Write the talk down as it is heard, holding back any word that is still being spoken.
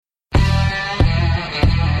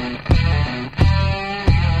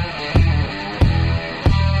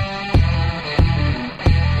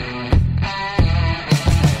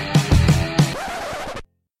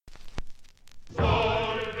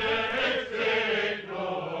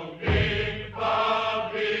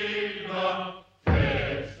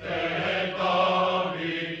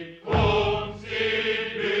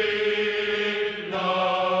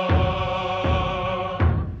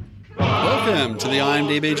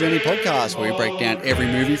IMDb Journey podcast, where we break down every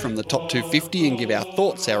movie from the top 250 and give our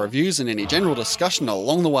thoughts, our reviews, and any general discussion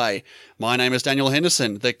along the way. My name is Daniel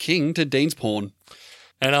Henderson, the king to Dean's porn.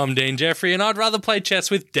 And I'm Dean Jeffrey, and I'd rather play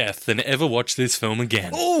chess with death than ever watch this film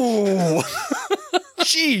again. Ooh!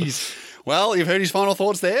 Jeez! Well, you've heard his final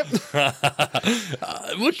thoughts there.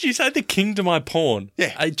 What did you say, the king to my porn?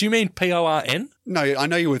 Yeah. Do you mean P-O-R-N? No, I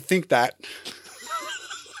know you would think that.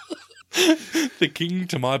 The king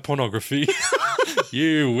to my pornography.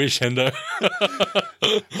 You wish, Hendo.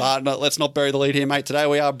 But no, let's not bury the lead here, mate. Today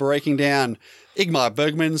we are breaking down Ingmar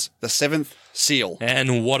Bergman's The Seventh Seal.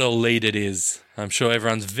 And what a lead it is. I'm sure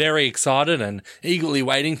everyone's very excited and eagerly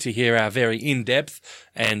waiting to hear our very in-depth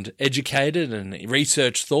and educated and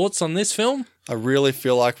researched thoughts on this film. I really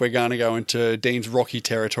feel like we're going to go into Dean's Rocky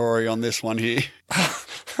territory on this one here.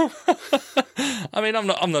 I mean,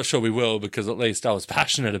 I'm not sure we will, because at least I was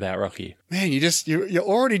passionate about Rocky. Man, you're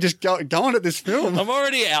already just going at this film. I'm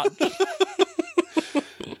already out.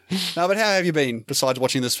 No, but how have you been besides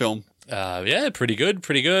watching this film? Yeah, pretty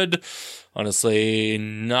good. Honestly,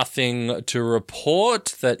 nothing to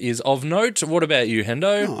report that is of note. What about you,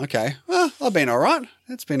 Hendo? Oh, okay. Well, I've been all right.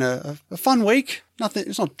 It's been a fun week. Nothing.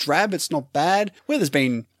 It's not drab. It's not bad. Weather's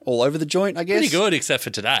been all over the joint, I guess. Pretty good, except for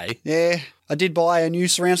today. Yeah. I did buy a new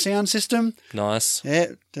surround sound system. Nice. Yeah.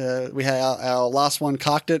 We had our last one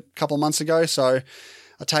carked it a couple of months ago. So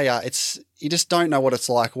I tell you, you just don't know what it's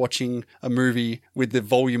like watching a movie with the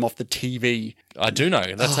volume off the TV. I do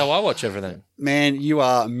know. That's how I watch everything. Man, you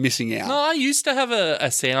are missing out. No, I used to have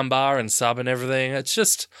a sound bar and sub and everything. It's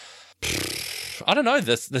just, I don't know.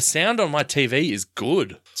 The sound on my TV is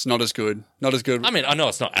good. It's not as good. Not as good. I mean, I know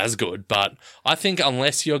it's not as good, but I think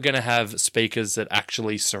unless you're going to have speakers that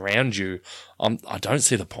actually surround you, I don't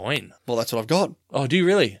see the point. Well, that's what I've got. Oh, do you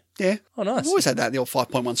really? Yeah. Oh, nice. I've always had that, the old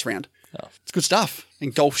 5.1 surround. Oh. It's good stuff.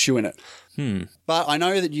 Engulfs you in it. But I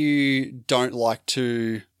know that you don't like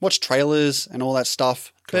to watch trailers and all that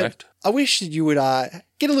stuff. Correct. But I wish that you would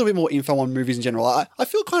get a little bit more info on movies in general. I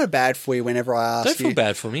feel kind of bad for you whenever I ask you. Don't feel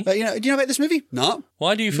bad for me. But, do you know about this movie? No.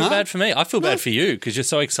 Why do you feel No. bad for me? I feel bad for you because you're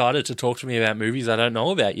so excited to talk to me about movies I don't know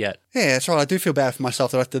about yet. Yeah, that's right. I do feel bad for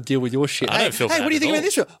myself that I have to deal with your shit. I don't feel Hey, bad what do you at think all. about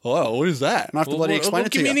this film? Oh, what is that? And I have to bloody explain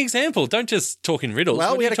it to Give you. me an example. Don't just talk in riddles.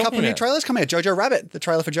 Well, What we are had a you couple of talking new about? trailers come out. Jojo Rabbit. The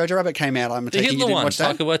trailer for Jojo Rabbit came out. I'm The taking you Hitler didn't one, watch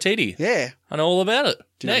that. Taika Waititi. Yeah. I know all about it.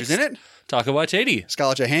 Do you know Next. who's in it? Taika Waititi.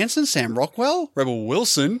 Scarlett Johansson, Sam Rockwell, Rebel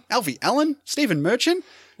Wilson, Alfie Allen, Stephen Merchant.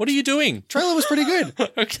 What are you doing? Trailer was pretty good.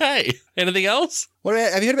 Okay. Anything else?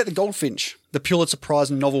 Have you heard about The Goldfinch, the Pulitzer Prize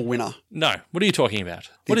novel winner? No. What are you talking about?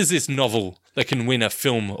 What is this novel that can win a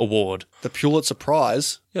film award? The Pulitzer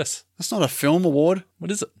Prize? Yes. That's not a film award.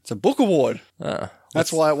 What is it? It's a book award.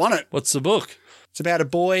 That's why it won it. What's the book? It's about a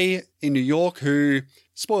boy in New York who,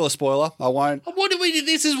 spoiler, I won't. What do we do?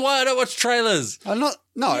 This is why I don't watch trailers. I'm not,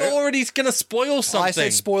 no. You're already going to spoil something. I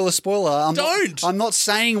said spoiler. Don't. I'm not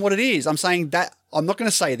saying what it is. I'm saying that, I'm not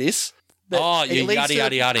going to say this. Oh, It you leads yada, to-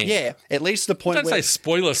 yada, yada. Yeah, it leads to the point Don't where...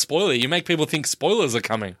 say spoiler. You make people think spoilers are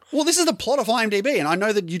coming. Well, this is the plot of IMDb, and I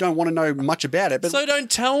know that you don't want to know much about it, but So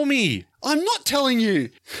don't tell me. I'm not telling you.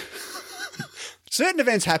 Certain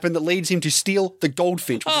events happen that leads him to steal the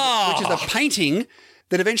Goldfinch, which is a painting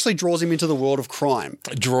that eventually draws him into the world of crime.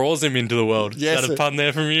 Draws him into the world. Yes, Is that a pun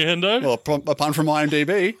there from you, Hendo? Well, a pun from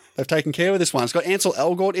IMDb. They've taken care of this one. It's got Ansel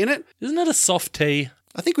Elgort in it. Isn't that a soft T?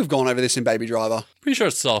 I think we've gone over this in Baby Driver. Pretty sure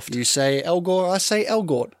it's soft. You say Elgort, I say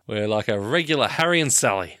Elgort. We're like a regular Harry and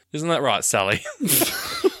Sally. Isn't that right, Sally?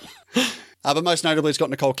 But most notably, it's got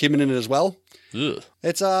Nicole Kidman in it as well. Ugh.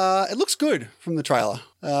 It looks good from the trailer.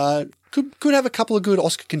 Could have a couple of good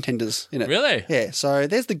Oscar contenders in it. Really? Yeah, so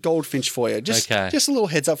there's the Goldfinch for you. Just Okay. a little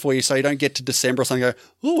heads up for you so you don't get to December or something and go,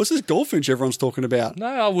 oh, what's this Goldfinch everyone's talking about? No,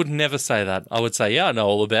 I would never say that. I would say, yeah, I know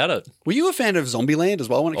all about it. Were you a fan of Zombieland as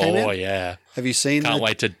well when it came out? Oh, yeah. Have you seen Can't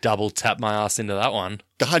wait to double tap my ass into that one.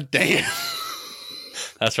 God damn.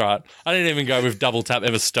 That's right. I didn't even go with double tap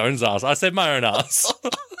Emma Stone's ass. I said my own ass.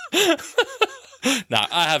 No,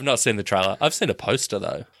 I have not seen the trailer. I've seen a poster,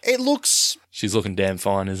 though. It looks... She's looking damn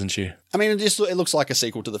fine, isn't she? I mean, it looks like a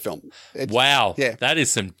sequel to the film. Wow. Yeah. That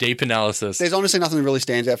is some deep analysis. There's honestly nothing that really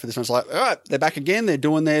stands out for this one. It's like, all right, they're back again. They're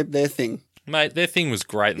doing their thing. Mate, their thing was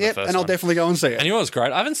great in the Yep, first and I'll one. definitely go and see it. And you know what's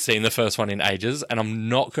great? I haven't seen the first one in ages, and I'm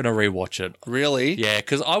not going to rewatch it. Really? Yeah,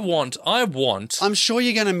 because I want. I'm sure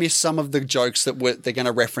you're going to miss some of the jokes that they're going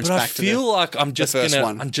to reference But back I to feel like I'm just first gonna.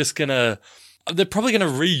 one. I'm just gonna. They're probably going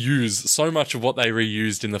to reuse so much of what they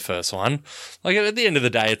reused in the first one. Like at the end of the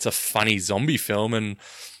day, it's a funny zombie film, and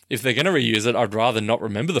if they're going to reuse it, I'd rather not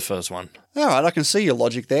remember the first one. All right, I can see your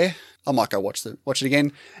logic there. I might go watch it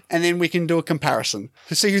again, and then we can do a comparison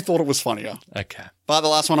to see who thought it was funnier. Okay. But the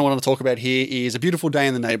last one I want to talk about here is A Beautiful Day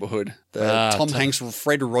in the Neighborhood. The Tom Hanks,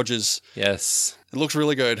 Fred Rogers. Yes. It looks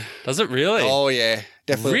really good. Does it really? Oh yeah,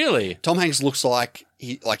 definitely. Really? Tom Hanks looks like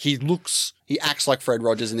he acts like Fred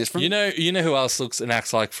Rogers in this film. You know who else looks and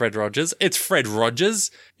acts like Fred Rogers? It's Fred Rogers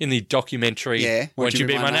in the documentary Won't You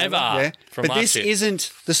Be My Neighbor? Yeah. From But this last year.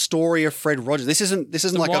 isn't the story of Fred Rogers. This isn't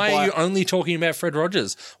like Why are you only talking about Fred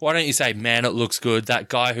Rogers? Why don't you say, man, it looks good. That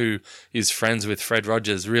guy who is friends with Fred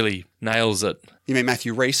Rogers really nails it. You mean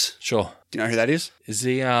Matthew Rhys? Sure. Do you know who that is? Is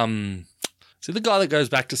he the guy that goes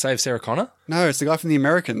back to save Sarah Connor? No, it's the guy from The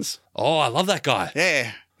Americans. Oh, I love that guy.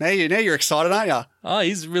 Yeah. Now you're excited, aren't you? Oh,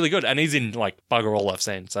 he's really good. And he's in like bugger all I've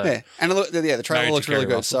seen. So Yeah. And the trailer Married looks to really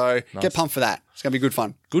Kerry good. So Russell. get pumped for that. It's going to be good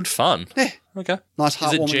fun. good fun. Yeah. Okay. Nice Is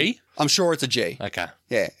heartwarming. it G? I'm sure it's a G. Okay.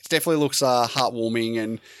 Yeah. It definitely looks heartwarming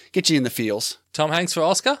and gets you in the feels. Tom Hanks for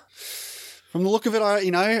Oscar? From the look of it, I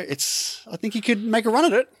think he could make a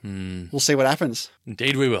run at it. We'll see what happens.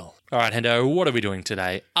 Indeed we will. All right, Hendo, what are we doing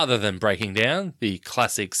today other than breaking down the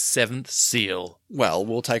classic Seventh Seal? Well,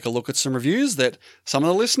 we'll take a look at some reviews that some of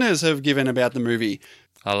the listeners have given about the movie.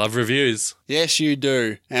 I love reviews. Yes, you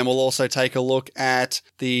do. And we'll also take a look at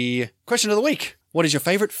the question of the week. What is your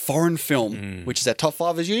favourite foreign film? Which is our top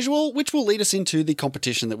 5 as usual, which will lead us into the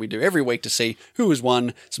competition that we do every week to see who has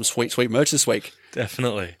won some sweet, sweet merch this week.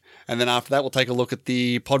 Definitely. And then after that, we'll take a look at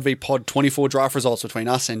the Pod v Pod 24 draft results between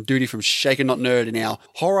us and Duty from Shaken Not Nerd in our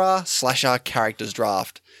horror slasher characters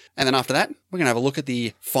draft. And then after that, we're going to have a look at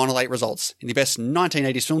the final 8 results in the best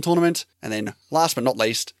 1980s film tournament. And then last but not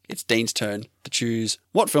least, it's Dean's turn to choose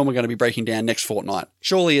what film we're going to be breaking down next fortnight.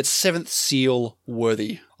 Surely it's Seventh Seal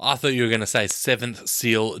worthy. I thought you were going to say Seventh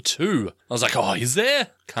Seal 2. I was like, oh, is there?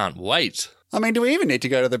 Can't wait. I mean, do we even need to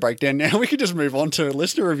go to the breakdown now? We could just move on to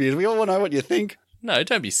listener reviews. We all want to know what you think. No,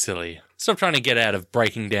 don't be silly. Stop trying to get out of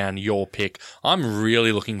breaking down your pick. I'm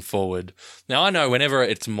really looking forward. Now, I know whenever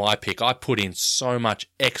it's my pick, I put in so much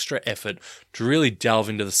extra effort to really delve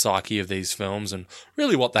into the psyche of these films and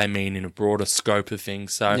really what they mean in a broader scope of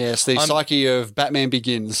things. So, Yes, the psyche of Batman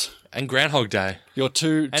Begins. and Groundhog Day. Your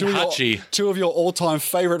two Hachi. two of your all-time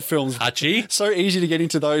favourite films. Hachi? So easy to get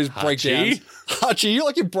into those breakdowns.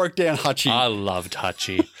 Hachi, you broke down Hachi. I loved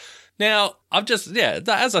Hachi. Now,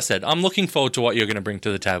 as I said, I'm looking forward to what you're going to bring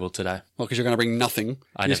to the table today. Well, because you're going to bring nothing.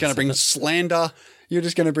 You're just never going to bring said that. slander. You're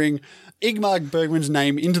just going to bring Igmar Bergman's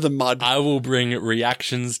name into the mud. I will bring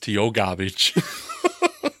reactions to your garbage.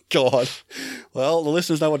 God. Well, the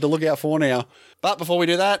listeners know what to look out for now. But before we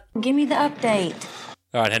do that, Give me the update.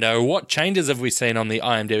 All right, Hendo, what changes have we seen on the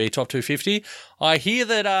IMDb Top 250? I hear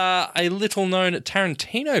that a little-known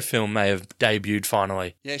Tarantino film may have debuted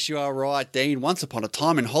finally. yes, you are right, Dean. Once Upon a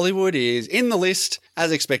Time in Hollywood is in the list.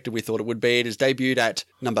 As expected, we thought it would be. It has debuted at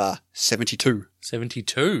number 72.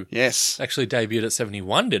 72. Yes. Actually debuted at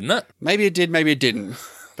 71, didn't it? Maybe it did, maybe it didn't.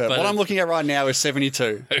 But what it- I'm looking at right now is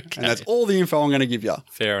 72. Okay. And that's all the info I'm going to give you.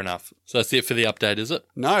 Fair enough. So that's it for the update, is it?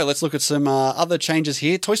 No, let's look at some other changes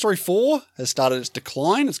here. Toy Story 4 has started its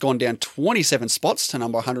decline. It's gone down 27 spots to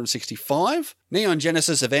number 165. Neon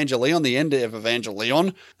Genesis Evangelion, the end of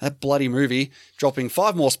Evangelion, that bloody movie, dropping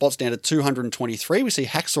 5 more spots down to 223. We see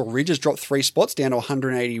Hacksaw Ridge has dropped 3 spots down to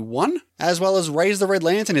 181. As well as Raise the Red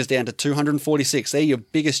Lantern is down to 246. They're your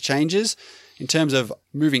biggest changes. In terms of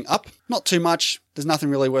moving up, not too much. There's nothing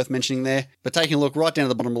really worth mentioning there. But taking a look right down to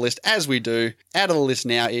the bottom of the list, as we do, out of the list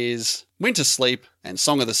now is Winter Sleep and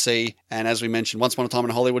Song of the Sea. And as we mentioned, Once Upon a Time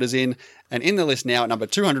in Hollywood is in. And in the list now at number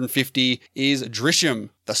 250 is Drishyam,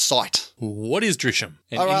 The Sight. What is Drishyam?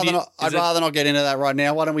 I'd rather not get into that right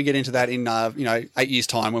now. Why don't we get into that in 8 years'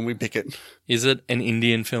 time when we pick it? Is it an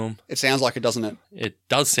Indian film? It sounds like it, doesn't it? It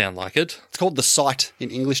does sound like it. It's called The Sight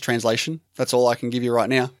in English translation. That's all I can give you right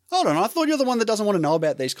now. I don't know. I thought you're the one that doesn't want to know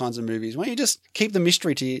about these kinds of movies. Why don't you just keep the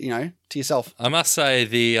mystery to yourself? I must say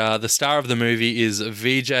the star of the movie is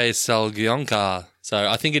Vijay Salgaonkar. So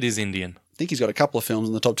I think it is Indian. I think he's got a couple of films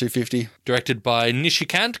in the top 250. Directed by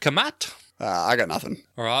Nishikant Kamat. I got nothing.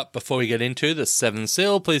 All right, before we get into the Seventh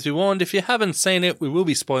Seal, please be warned, if you haven't seen it, we will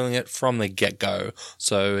be spoiling it from the get-go.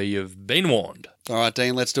 So you've been warned. All right,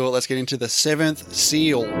 Dean, let's do it. Let's get into the Seventh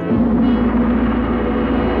Seal.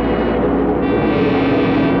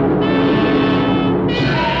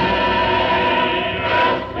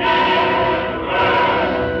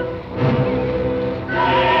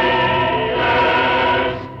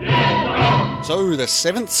 So, The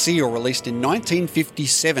Seventh Seal, released in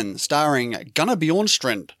 1957, starring Gunnar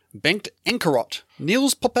Bjornstrand, Bengt Enkerot,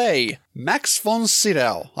 Niels Poppe, Max von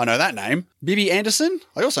Sydow, I know that name, Bibi Anderson,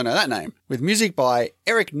 I also know that name, with music by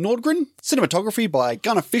Eric Nordgren, cinematography by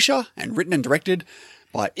Gunnar Fisher, and written and directed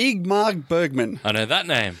by Igmar Bergman. I know that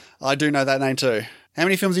name. I do know that name too. How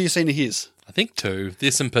many films have you seen of his? I think 2.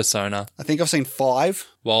 This and Persona. I think I've seen 5.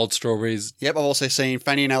 Wild Strawberries. Yep, I've also seen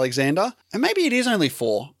Fanny and Alexander. And maybe it is only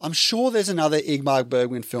 4. I'm sure there's another Ingmar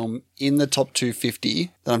Bergman film in the top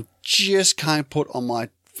 250 that I just can't put on my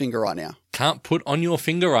finger right now. Can't put on your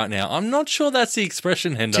finger right now. I'm not sure that's the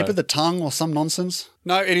expression, Hendo. Tip of the tongue or some nonsense.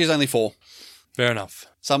 No, it is only 4. Fair enough.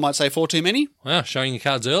 Some might say 4 too many. Wow, showing your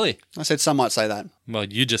cards early. I said some might say that. Well,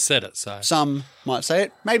 you just said it, so. Some might say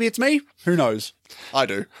it. Maybe it's me. Who knows? I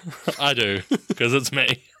do. I do, because it's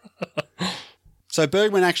me. So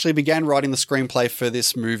Bergman actually began writing the screenplay for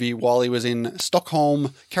this movie while he was in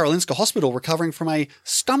Stockholm Karolinska Hospital recovering from a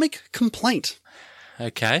stomach complaint.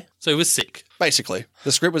 Okay, so he was sick. Basically,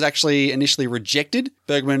 the script was actually initially rejected.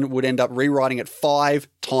 Bergman would end up rewriting it 5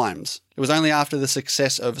 times. It was only after the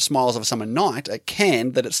success of Smiles of a Summer Night at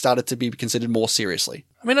Cannes that it started to be considered more seriously.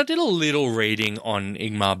 I mean, I did a little reading on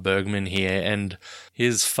Ingmar Bergman here, and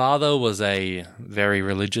his father was a very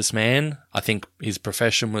religious man. I think his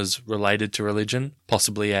profession was related to religion,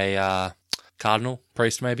 possibly a cardinal,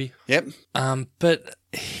 priest maybe. Yep. But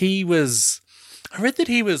he was... I read that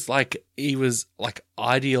he was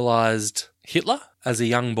idealized Hitler as a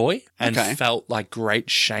young boy and felt like great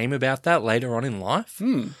shame about that later on in life,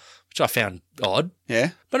 which I found odd. Yeah.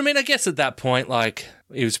 But I mean, I guess at that point, like,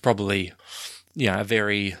 he was probably, he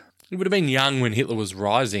would have been young when Hitler was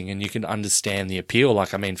rising, and you can understand the appeal.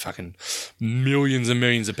 Like, I mean, fucking millions and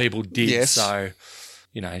millions of people did. Yes. So,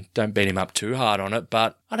 don't beat him up too hard on it.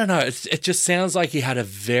 But I don't know. It just sounds like he had a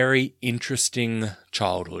very interesting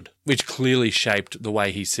childhood, which clearly shaped the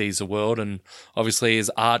way he sees the world and obviously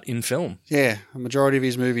his art in film. Yeah, a majority of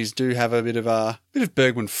his movies do have a bit of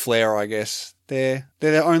Bergman flair, I guess. They're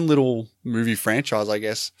their own little movie franchise, I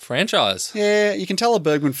guess. Franchise. Yeah, you can tell a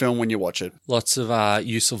Bergman film when you watch it. Lots of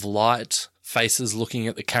use of light, faces looking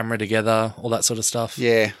at the camera together, all that sort of stuff.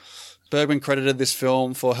 Yeah. Bergman credited this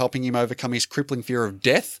film for helping him overcome his crippling fear of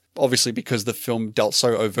death. Obviously, because the film dealt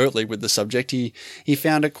so overtly with the subject, he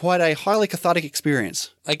found it quite a highly cathartic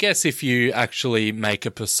experience. I guess if you actually make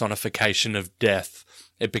a personification of death,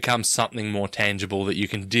 it becomes something more tangible that you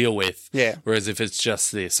can deal with. Yeah. Whereas if it's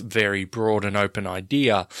just this very broad and open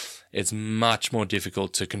idea, it's much more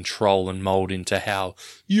difficult to control and mold into how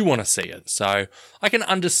you want to see it. So I can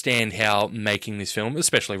understand how making this film,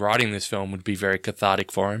 especially writing this film, would be very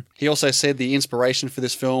cathartic for him. He also said the inspiration for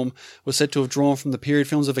this film was said to have drawn from the period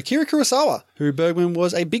films of Akira Kurosawa, who Bergman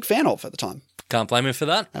was a big fan of at the time. Can't blame him for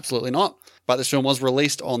that. Absolutely not. But this film was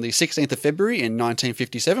released on the 16th of February in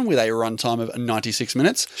 1957 with a runtime of 96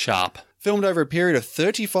 minutes. Sharp. Filmed over a period of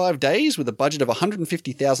 35 days with a budget of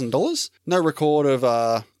 $150,000. No record of,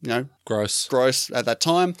 gross at that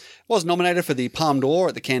time. Was nominated for the Palme d'Or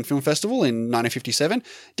at the Cannes Film Festival in 1957.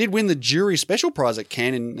 Did win the jury special prize at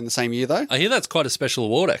Cannes in the same year, though. I hear that's quite a special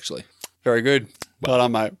award, actually. Very good. Well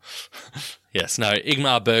done, mate. Yes, no,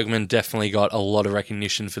 Ingmar Bergman definitely got a lot of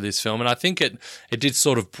recognition for this film, and I think it did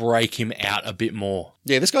sort of break him out a bit more.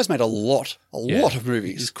 Yeah, this guy's made a lot of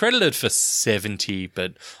movies. He's credited for 70,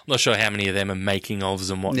 but I'm not sure how many of them are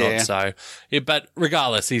making-ofs and whatnot. Yeah. So, but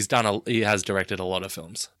regardless, he has directed a lot of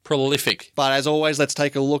films. Prolific. But as always, let's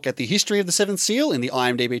take a look at the history of The Seventh Seal in the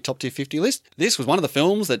IMDb Top 250 list. This was one of the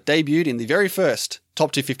films that debuted in the very first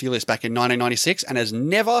Top 250 list back in 1996 and has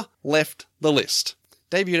never left the list.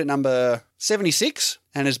 Debuted at number 76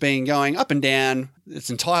 and has been going up and down its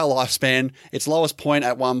entire lifespan. Its lowest point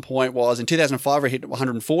at one point was in 2005, where it hit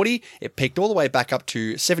 140. It peaked all the way back up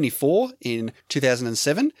to 74 in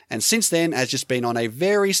 2007. And since then has just been on a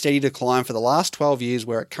very steady decline for the last 12 years,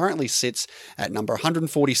 where it currently sits at number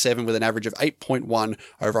 147 with an average of 8.1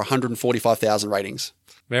 over 145,000 ratings.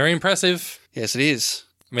 Very impressive. Yes, it is.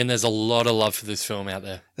 I mean, there's a lot of love for this film out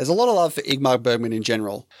there. There's a lot of love for Ingmar Bergman in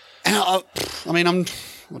general. And I'll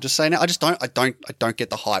just say now, I don't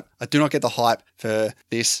get the hype. I do not get the hype for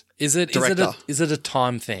this director. Is it a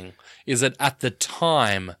time thing? Is it at the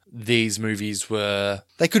time these movies were...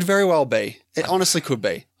 They could very well be. It honestly could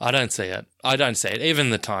be. I don't see it.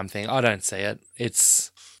 Even the time thing, I don't see it.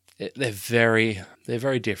 They're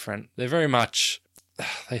very different. They're very much...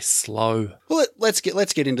 They're slow. Well, let's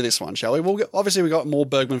get into this one, shall we? Obviously, we've got more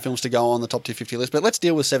Bergman films to go on the top 250 list, but let's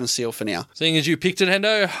deal with Seventh Seal for now. Seeing as you picked it,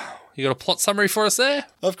 Hendo, you got a plot summary for us there?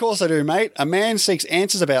 Of course I do, mate. A man seeks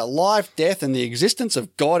answers about life, death, and the existence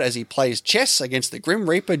of God as he plays chess against the Grim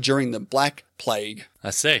Reaper during the Black Plague. I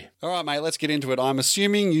see. All right, mate, let's get into it. I'm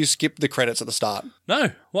assuming you skipped the credits at the start. No,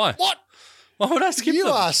 why? What? Why would I skip them? You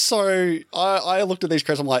are so... I looked at these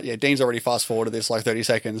credits, I'm like, yeah, Dean's already fast-forwarded this like 30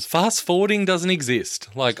 seconds. Fast-forwarding doesn't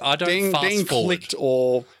exist. Like, I don't fast-forward. Dean clicked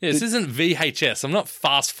or... Yeah, this isn't VHS. I'm not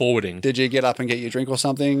fast-forwarding. Did you get up and get your drink or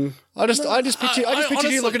something? I just pictured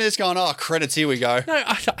honestly, you looking at this going, oh, credits, here we go. No,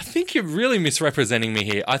 I think you're really misrepresenting me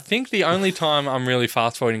here. I think the only time I'm really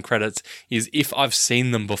fast-forwarding credits is if I've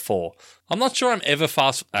seen them before. I'm not sure I'm ever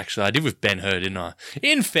Actually, I did with Ben-Hur, didn't I?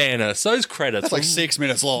 In fairness, those credits... That's like 6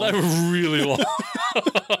 minutes long. They were really long.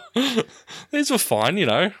 These were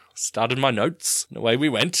fine, Started my notes, and away we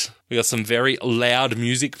went. We got some very loud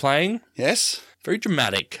music playing. Yes. Very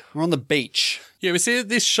dramatic. We're on the beach. Yeah, we see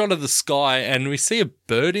this shot of the sky and we see a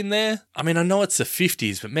bird in there. I mean, I know it's the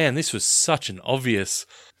 50s, but man, this was such an obvious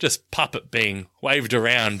just puppet being waved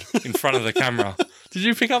around in front of the camera. Did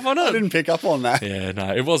you pick up on it? I didn't pick up on that. Yeah,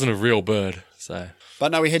 no, it wasn't a real bird, so...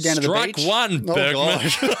 But no, we head down to the beach. Strike one, Bergman.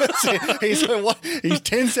 He's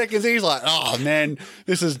 10 seconds in, he's like, oh, man,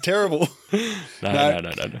 this is terrible.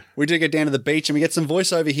 No. We do get down to the beach and we get some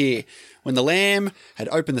voiceover here. When the Lamb had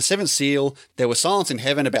opened the seventh seal, there was silence in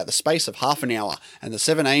heaven about the space of half an hour, and the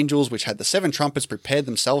 7 angels which had the 7 trumpets prepared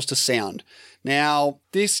themselves to sound. Now,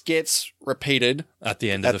 this gets repeated at the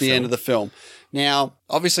end of the film. Now,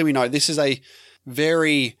 obviously we know this is a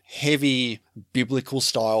very heavy biblical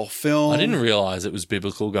style film. I didn't realise it was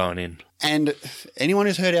biblical going in. And anyone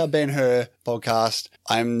who's heard our Ben-Hur podcast,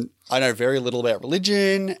 I know very little about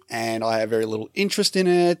religion and I have very little interest in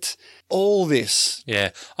it. All this. Yeah.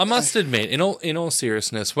 I must admit, in all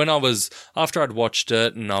seriousness, after I'd watched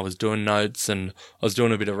it and I was doing notes and I was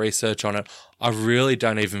doing a bit of research on it, I really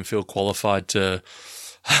don't even feel qualified to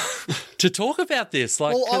talk about this.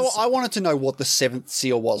 I wanted to know what the seventh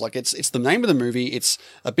seal was. It's the name of the movie. It's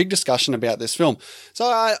a big discussion about this film. So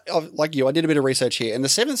I did a bit of research here, and the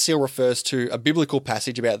seventh seal refers to a biblical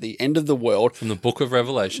passage about the end of the world from the Book of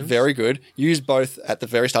Revelation. Very good. Used both at the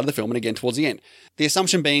very start of the film and again towards the end. The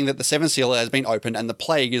assumption being that the seventh seal has been opened and the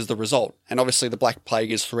plague is the result. And obviously the Black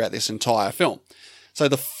Plague is throughout this entire film. So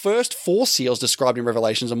the first 4 seals described in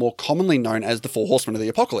Revelations are more commonly known as the 4 horsemen of the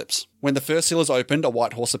apocalypse. When the first seal is opened, a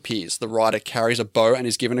white horse appears. The rider carries a bow and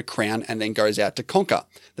is given a crown and then goes out to conquer.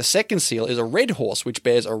 The second seal is a red horse which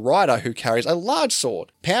bears a rider who carries a large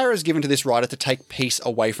sword. Power is given to this rider to take peace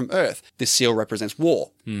away from earth. This seal represents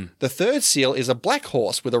war. The third seal is a black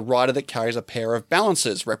horse with a rider that carries a pair of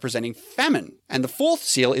balances representing famine. And the fourth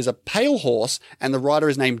seal is a pale horse and the rider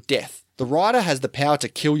is named Death. The rider has the power to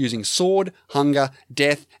kill using sword, hunger,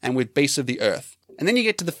 death, and with beasts of the earth. And then you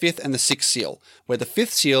get to the 5th and the 6th seal, where the 5th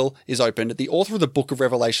seal is opened. The author of the Book of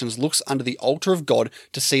Revelations looks under the altar of God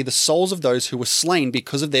to see the souls of those who were slain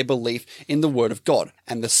because of their belief in the word of God.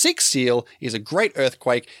 And the 6th seal is a great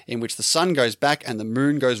earthquake in which the sun goes back and the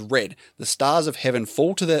moon goes red. The stars of heaven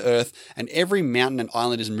fall to their earth and every mountain and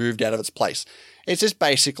island is moved out of its place. It's just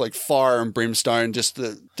basically fire and brimstone, just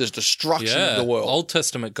the destruction of the world. Old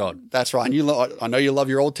Testament God. That's right. And I know you love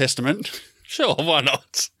your Old Testament. Sure, why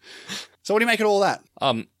not? So what do you make of all that?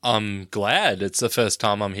 I'm glad. It's the first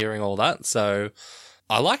time I'm hearing all that, so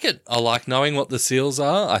I like it. I like knowing what the seals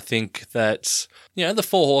are. I think that, the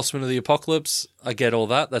 4 horsemen of the apocalypse, I get all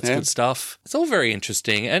that. That's good stuff. It's all very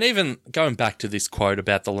interesting. And even going back to this quote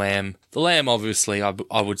about the Lamb obviously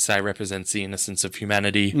I would say represents the innocence of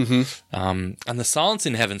humanity. And the silence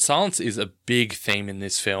in heaven. Silence is a big theme in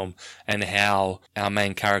this film, and how our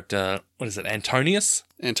main character, Antonius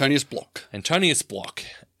Block,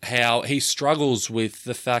 how he struggles with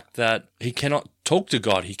the fact that he cannot talk to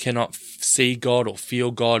God. He cannot see God or feel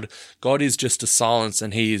God. God is just a silence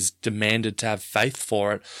and he is demanded to have faith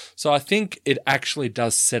for it. So I think it actually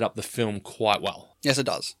does set up the film quite well. Yes, it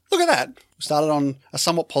does. Look at that. We started on a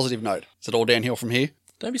somewhat positive note. Is it all downhill from here?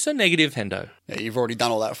 Don't be so negative, Hendo. Yeah, you've already done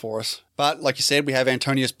all that for us. But like you said, we have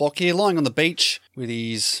Antonius Block here lying on the beach with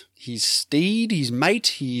his steed, his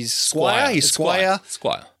mate, his squire. Squire.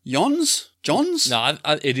 Johns? No,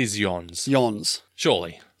 it is Yons. Yons.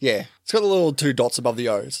 Surely. Yeah. It's got the little 2 dots above the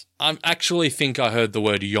O's. I actually think I heard the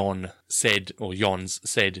word Yons said,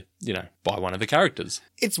 by one of the characters.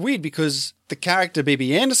 It's weird because the character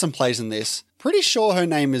Bibi Anderson plays in this, pretty sure her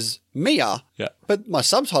name is Mia. Yeah. But my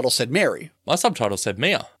subtitle said Mary. My subtitle said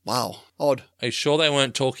Mia. Wow. Odd. Are you sure they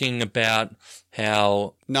weren't talking about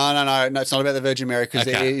how... No, it's not about the Virgin Mary because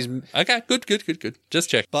there is... Okay, good. Just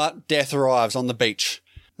check. But Death arrives on the beach.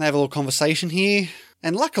 They have a little conversation here.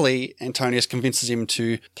 And luckily, Antonius convinces him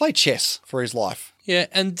to play chess for his life. Yeah,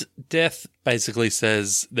 and Death basically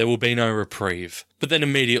says there will be no reprieve, but then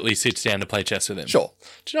immediately sits down to play chess with him. Sure.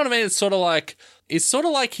 Do you know what I mean? It's sort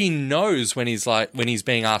of like he knows when he's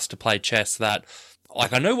being asked to play chess that,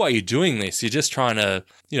 I know why you're doing this. You're just trying to,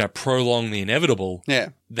 prolong the inevitable. Yeah.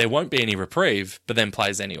 There won't be any reprieve, but then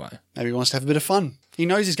plays anyway. Maybe he wants to have a bit of fun. He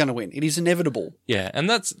knows he's going to win. It is inevitable. Yeah, and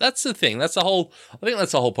that's the thing. I think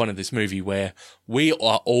that's the whole point of this movie, where we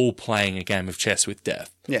are all playing a game of chess with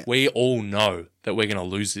death. Yeah. We all know that we're going to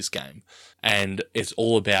lose this game, and it's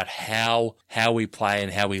all about how we play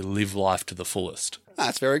and how we live life to the fullest.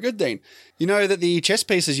 That's very good, Dean. You know that the chess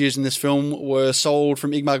pieces used in this film were sold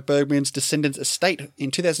from Ingmar Bergman's descendants' estate in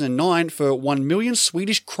 2009 for 1 million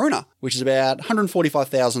Swedish krona, which is about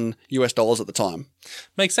 $145,000 US at the time.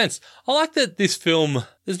 Makes sense. I like that this film,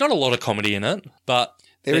 there's not a lot of comedy in it, but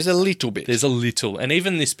There is a little bit. there's a little. And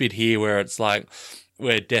even this bit here where it's like,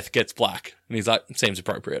 where Death gets black, and he's like, seems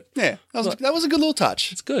appropriate. Yeah, that was a good little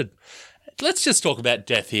touch. It's good. Let's just talk about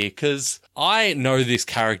Death here, because I know this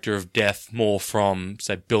character of Death more from,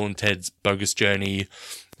 say, Bill and Ted's Bogus Journey,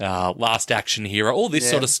 Last Action Hero, all this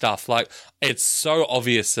sort of stuff. Like, it's so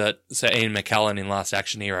obvious that, say, Ian McKellen in Last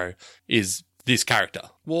Action Hero is this character.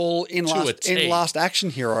 Well, in Last Action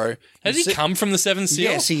Hero... Has he come from the Seven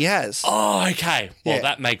Seal? Yes, he has. Oh, okay. Well, Yeah.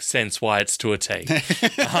 that makes sense why it's to a T.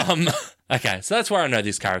 Okay, so that's where I know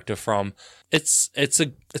this character from. It's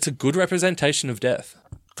a good representation of death.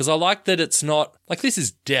 Because I like that it's not, like, this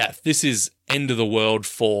is death. This is end of the world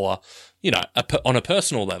for, you know, on a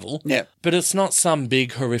personal level. Yeah. But it's not some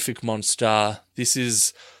big horrific monster. This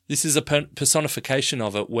is a personification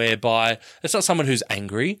of it, whereby it's not someone who's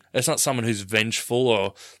angry. It's not someone who's vengeful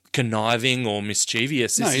or conniving or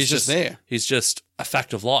mischievous. No, he's just there. He's just a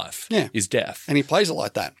fact of life. Yeah. Is death. And he plays it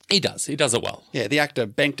like that. He does. He does it well. Yeah, the actor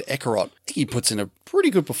Bengt Ekerot, he puts in a pretty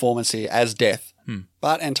good performance here as Death.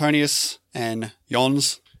 But Antonius and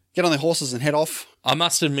Jons get on their horses and head off. I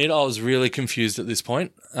must admit, I was really confused at this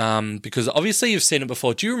point because obviously you've seen it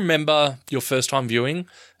before. Do you remember your first time viewing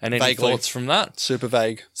and any Vaguely. thoughts from that? Super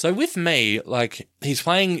vague. So with me, like, he's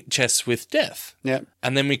playing chess with Death. Yeah.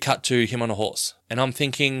 And then we cut to him on a horse. And I'm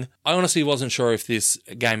thinking, I honestly wasn't sure if this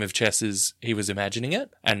game of chess he was imagining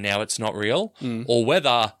it and now it's not real, or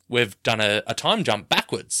whether we've done a time jump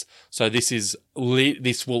backwards. So this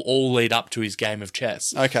will all lead up to his game of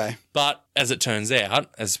chess. Okay. But as it turns out,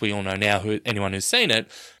 as we all know now, anyone who's seen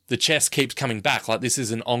it, the chess keeps coming back. Like, this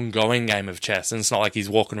is an ongoing game of chess. And it's not like he's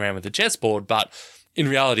walking around with a chessboard, but in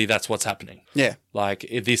reality, that's what's happening. Yeah. Like,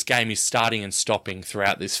 this game is starting and stopping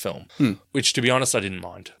throughout this film, which, to be honest, I didn't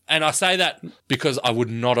mind. And I say that because I would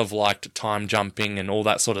not have liked time jumping and all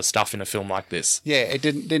that sort of stuff in a film like this. Yeah, it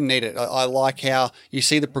didn't need it. I like how you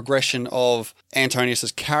see the progression of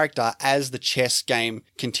Antonius's character as the chess game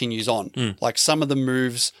continues on. Like, some of the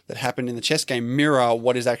moves that happen in the chess game mirror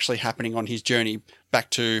what is actually happening on his journey back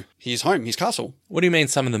to his home, his castle. What do you mean,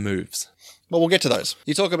 some of the moves? Well, we'll get to those.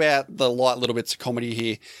 You talk about the light little bits of comedy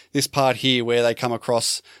here. This part here where they come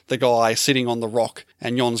across the guy sitting on the rock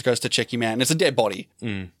and Jons goes to check him out and it's a dead body.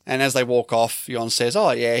 And as they walk off, Jons says,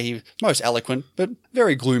 oh yeah, he's most eloquent, but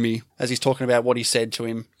very gloomy as he's talking about what he said to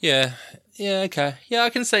him. Yeah. Yeah, okay. Yeah, I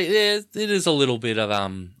can say it is a little bit of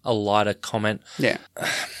a lighter comment. Yeah.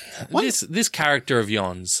 This character of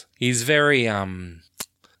Jons, he's very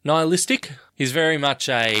nihilistic. He's very much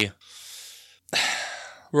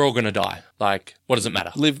we're all going to die. Like, what does it matter?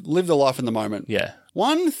 Live the life in the moment. Yeah.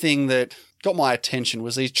 One thing that got my attention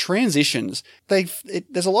was these transitions.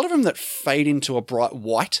 There's a lot of them that fade into a bright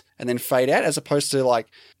white and then fade out, as opposed to like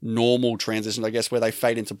normal transitions, I guess, where they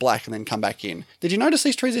fade into black and then come back in. Did you notice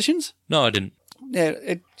these transitions? No, I didn't. Yeah,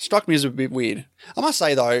 it struck me as a bit weird. I must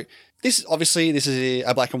say, though, this is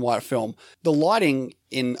a black and white film. The lighting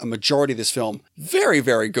in a majority of this film, very,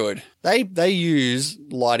 very good. They use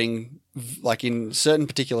lighting like in certain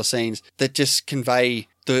particular scenes that just convey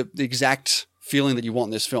the exact feeling that you want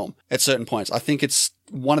in this film at certain points. I think it's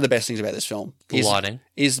one of the best things about this film. The lighting.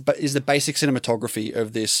 Is the basic cinematography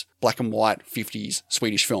of this black and white 50s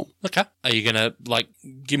Swedish film. Okay. Are you going to, like,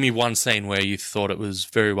 give me one scene where you thought it was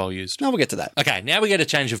very well used? No, we'll get to that. Okay, now we get a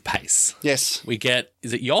change of pace. Yes. We get,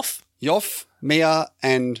 is it Yoff? Yoff, Mia,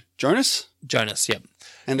 and Jonas. Jonas, yep.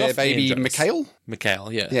 And their Yoff, Mia, baby, Jonas. Mikhail.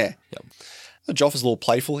 Mikhail, yeah. Yeah. Yep. Joff is a little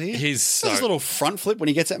playful here. He's so... His little front flip when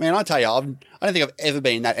he gets that, man, I tell you, I don't think I've ever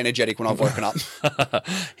been that energetic when I've woken up.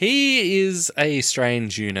 He is a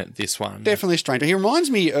strange unit, this one. Definitely strange. He reminds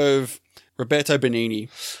me of Roberto Benigni.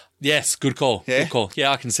 Yes, good call. Yeah? Good call.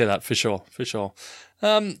 Yeah, I can see that for sure. For sure.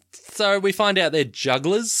 So we find out they're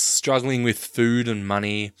jugglers struggling with food and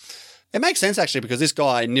money. It makes sense, actually, because this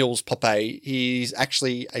guy, Nils Poppe, he's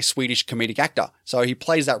actually a Swedish comedic actor. So he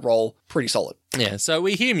plays that role pretty solid. Yeah, so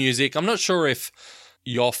we hear music. I'm not sure if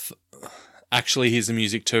Yoff actually hears the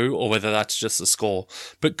music too, or whether that's just a score.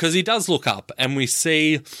 But because he does look up and we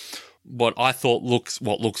see what I thought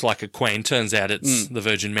looks like a queen. Turns out it's the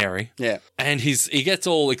Virgin Mary. Yeah. And he gets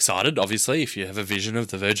all excited, obviously, if you have a vision of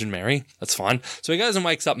the Virgin Mary. That's fine. So he goes and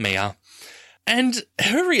wakes up Mia. And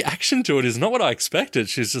her reaction to it is not what I expected.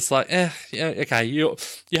 She's just like, yeah, okay, you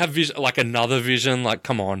have vision, like another vision. Like,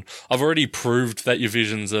 come on, I've already proved that your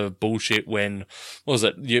visions are bullshit. When, what was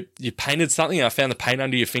it? You painted something and I found the paint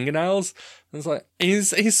under your fingernails. And it's like,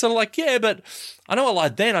 he's sort of like, yeah, but I know I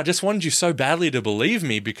lied then. I just wanted you so badly to believe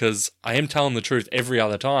me because I am telling the truth every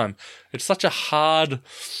other time. It's such a hard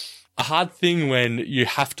thing when you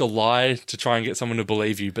have to lie to try and get someone to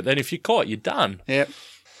believe you. But then if you're caught, you're done. Yep.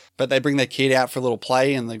 But they bring their kid out for a little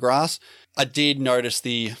play in the grass. I did notice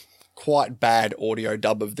the quite bad audio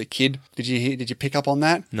dub of the kid. Did you pick up on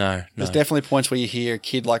that? No. There's definitely points where you hear a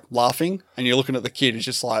kid like laughing and you're looking at the kid, it's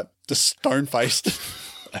just like just stone-faced.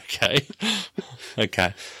 Okay.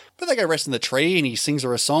 But they go rest in the tree and he sings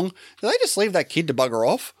her a song. Do they just leave that kid to bugger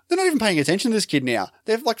off? They're not even paying attention to this kid now.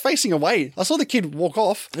 They're like facing away. I saw the kid walk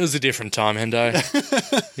off. It was a different time, Hendo.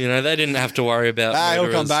 They didn't have to worry about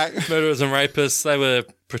he'll come back. Murderers and rapists. They were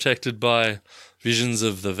protected by visions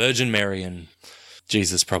of the Virgin Mary and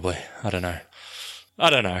Jesus, probably. I don't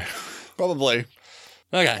know. Probably.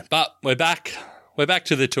 Okay, but we're back. We're back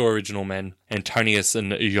to the two original men, Antonius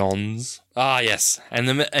and Ions. Ah, yes.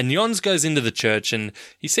 And Ions goes into the church and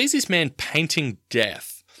he sees this man painting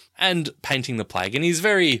death and painting the plague. And he's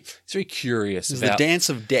very curious It's about the dance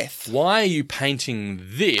of death. why are you painting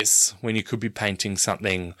this when you could be painting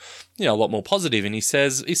something, a lot more positive? And he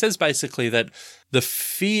says basically that the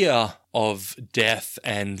fear of death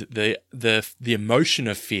and the emotion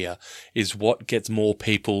of fear is what gets more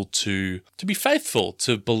people to be faithful,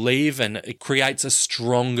 to believe, and it creates a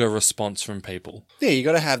stronger response from people. Yeah, you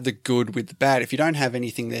got to have the good with the bad. If you don't have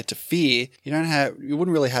anything there to fear, you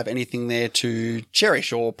wouldn't really have anything there to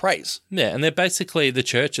cherish or praise. Yeah, and they're basically, the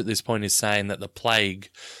church at this point is saying that the plague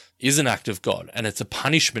is an act of God and it's a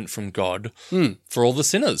punishment from God for all the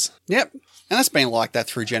sinners. Yep. And that's been like that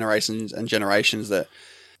through generations and generations, that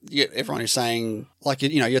everyone is saying, like,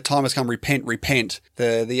 your time has come, repent.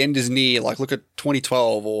 The end is near. Like, look at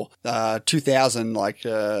 2012 or 2000, like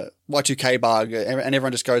Y2K bug, and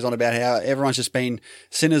everyone just goes on about how everyone's just been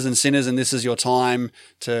sinners, and this is your time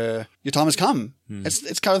has come.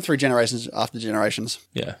 It's coming through generations after generations.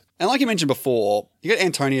 Yeah. And like you mentioned before, you got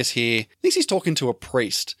Antonius here. Thinks he's talking to a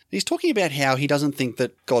priest. He's talking about how he doesn't think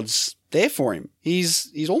that God's there for him.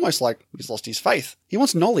 He's almost like he's lost his faith. He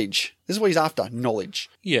wants knowledge. This is what he's after,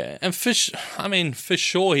 knowledge. Yeah, and for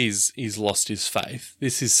sure he's lost his faith.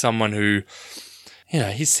 This is someone who,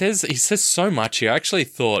 he says so much here. I actually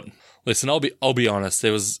thought, listen, I'll be honest,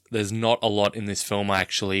 there's not a lot in this film I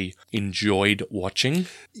actually enjoyed watching.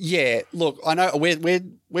 Yeah, look, I know we're breaking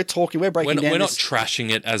down. We're not trashing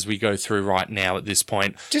it as we go through right now at this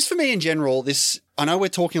point. Just for me in general, I know we're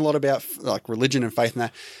talking a lot about like religion and faith and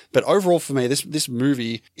that, but overall for me, this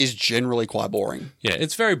movie is generally quite boring. Yeah,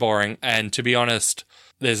 it's very boring, and to be honest,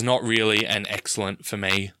 there's not really an excellent for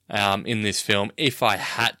me in this film. If I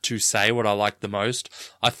had to say what I like the most,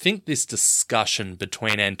 I think this discussion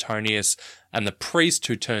between Antonius and the priest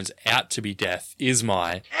who turns out to be Death is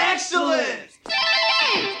my excellent.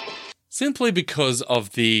 Simply because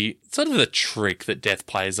of the sort of the trick that Death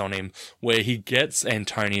plays on him, where he gets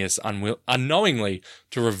Antonius unknowingly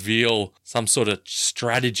to reveal some sort of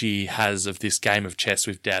strategy he has of this game of chess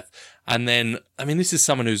with Death. And then, this is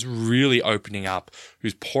someone who's really opening up,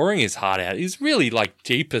 who's pouring his heart out, his really like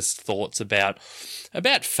deepest thoughts about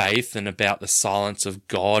faith and about the silence of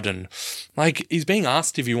God. And like, he's being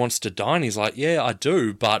asked if he wants to die, and he's like, yeah, I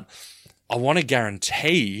do, but I want to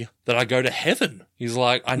guarantee that I go to heaven. He's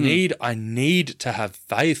like, I need to have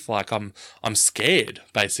faith. Like, I'm scared,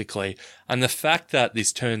 basically. And the fact that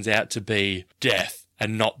this turns out to be Death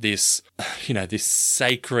and not this, this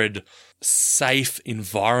sacred, safe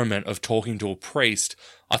environment of talking to a priest,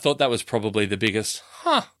 I thought that was probably the biggest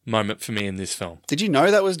moment for me in this film. Did you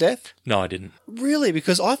know that was Death? No, I didn't. Really?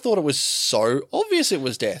 Because I thought it was so obvious it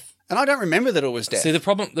was Death. And I don't remember that it was Death. See, the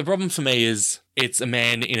problem for me is it's a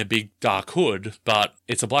man in a big dark hood, but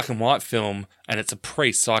it's a black and white film and it's a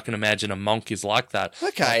priest, so I can imagine a monk is like that.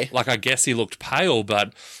 Okay. Like I guess he looked pale,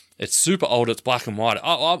 but it's super old, it's black and white.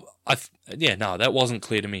 That wasn't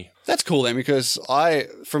clear to me. That's cool then, because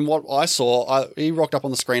from what I saw, he rocked up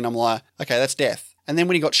on the screen, I'm like, okay, that's Death. And then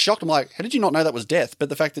when he got shocked, I'm like, how did you not know that was Death? But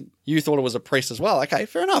the fact that you thought it was a priest as well, okay,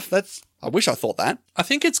 fair enough. I wish I thought that. I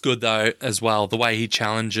think it's good though, as well, the way he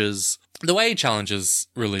challenges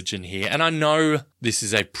religion here. And I know this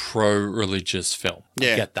is a pro-religious film.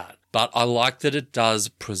 Yeah. I get that. But I like that it does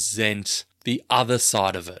present the other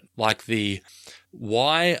side of it, like the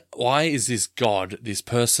why is this God, this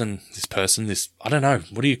person, I don't know,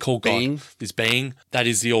 what do you call God? Being. This being that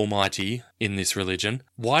is the Almighty in this religion.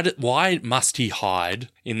 Why must he hide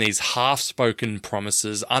in these half-spoken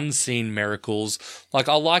promises, unseen miracles? Like,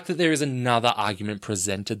 I like that there is another argument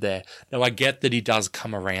presented there. Now, I get that he does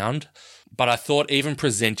come around, but I thought even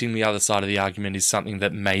presenting the other side of the argument is something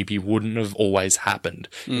that maybe wouldn't have always happened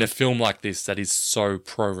in a film like this that is so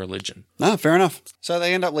pro-religion. No, fair enough. So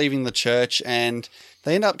they end up leaving the church and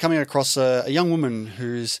they end up coming across a young woman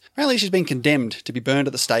who's, apparently she's been condemned to be burned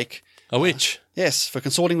at the stake. A witch. Yes, for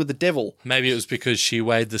consorting with the devil. Maybe it was because she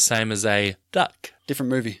weighed the same as a duck. Different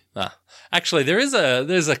movie. Actually, there's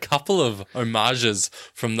a couple of homages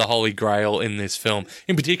from the Holy Grail in this film.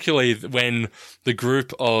 In particular, when the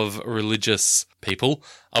group of religious people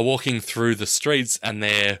are walking through the streets and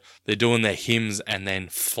they're doing their hymns and then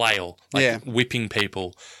flail, like whipping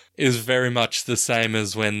people. Is very much the same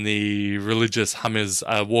as when the religious hummers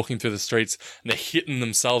are walking through the streets and they're hitting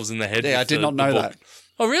themselves in the head. Yeah, I did not know that.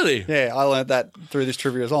 Oh, really? Yeah, I learned that through this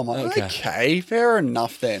trivia as well. I'm like, okay, fair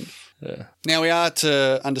enough then. Yeah. Now we are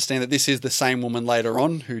to understand that this is the same woman later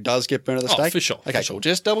on who does get burned at the stake. For sure. Okay, for sure. cool.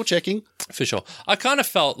 Just double checking. For sure. I kind of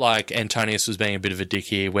felt like Antonius was being a bit of a dick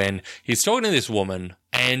here when he's talking to this woman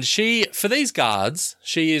and for these guards,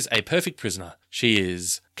 she is a perfect prisoner. She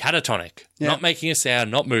is catatonic, not making a sound,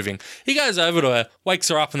 not moving. He goes over to her, wakes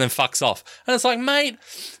her up and then fucks off. And it's like, mate,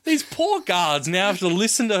 these poor guards now have to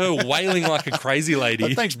listen to her wailing like a crazy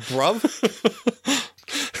lady. Thanks, bruv.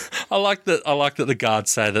 I like that the guards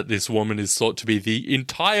say that this woman is thought to be the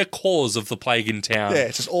entire cause of the plague in town. Yeah,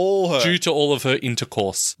 it's just all her. Due to all of her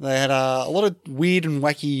intercourse. They had a lot of weird and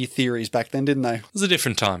wacky theories back then, didn't they? It was a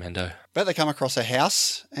different time, Endo. But they come across a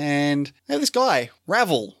house and they have this guy,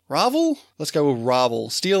 Ravel. Ravel? Let's go with Ravel.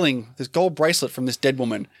 Stealing this gold bracelet from this dead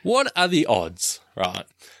woman. What are the odds, right,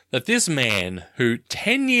 that this man who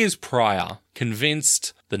 10 years prior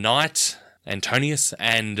convinced the knight Antonius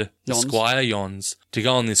and the squire Yons to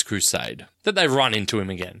go on this crusade, that they run into him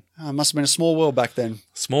again? Must have been a small world back then.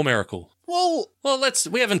 Small miracle. Well,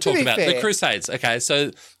 we haven't talked about fair. the Crusades. Okay,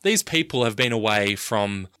 so these people have been away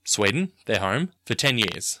from Sweden, their home, for 10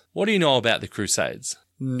 years. What do you know about the Crusades?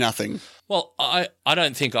 Nothing. Well, I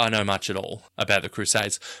don't think I know much at all about the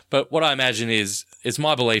Crusades, but what I imagine is it's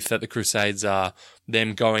my belief that the Crusades are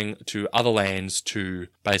them going to other lands to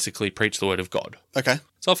basically preach the word of God. Okay.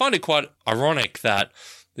 So I find it quite ironic that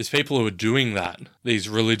there's people who are doing that, these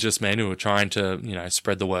religious men who are trying to,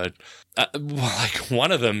 spread the word. Like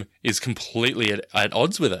one of them is completely at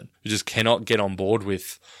odds with it. He just cannot get on board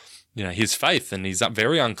with, his faith, and he's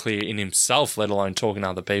very unclear in himself, let alone talking to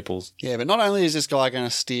other people's. Yeah, but not only is this guy going to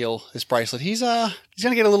steal this bracelet, he's going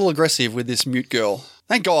to get a little aggressive with this mute girl.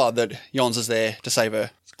 Thank God that Jons is there to save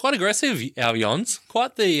her. It's quite aggressive, our Jons.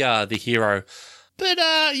 Quite the hero. But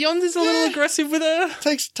Jons is a little aggressive with her.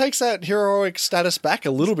 Takes that heroic status back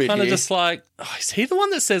a little bit. Kind of just like, is he the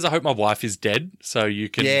one that says, "I hope my wife is dead, so you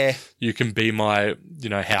can be my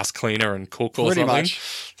house cleaner and cook or pretty something." Much.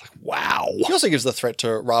 It's like, wow. He also gives the threat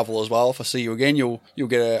to Ravel as well. If I see you again, you'll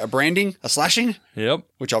get a branding, a slashing. Yep,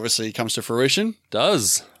 which obviously comes to fruition.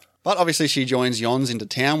 Does. But obviously she joins Jons into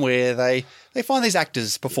town where they find these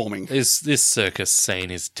actors performing. This circus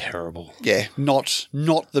scene is terrible. Yeah, not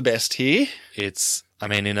the best here. It's,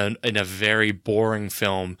 in a very boring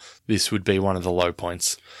film, this would be one of the low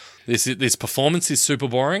points. This performance is super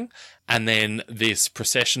boring, and then this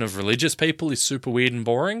procession of religious people is super weird and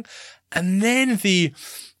boring, and then the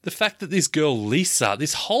fact that this girl Lisa,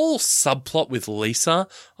 this whole subplot with Lisa,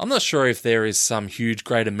 I'm not sure if there is some huge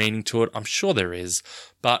greater meaning to it. I'm sure there is.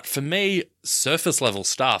 But for me, surface level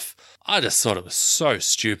stuff, I just thought it was so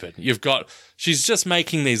stupid. She's just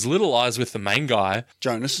making these little eyes with the main guy.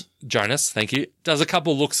 Jonas, thank you. Does a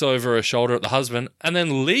couple looks over her shoulder at the husband and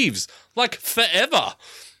then leaves. Like forever.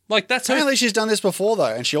 Like that's her. Apparently she's done this before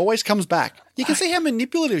though, and she always comes back. You can see how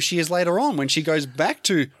manipulative she is later on when she goes back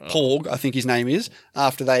to Porg, I think his name is,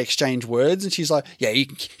 after they exchange words, and she's like, "Yeah, you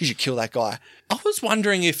should kill that guy." I was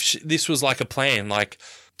wondering if this was like a plan, like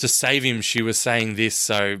to save him. She was saying this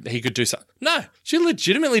so he could do something. No, she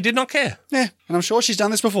legitimately did not care. Yeah, and I'm sure she's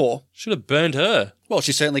done this before. Should have burned her. Well,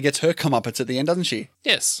 she certainly gets her comeuppance at the end, doesn't she?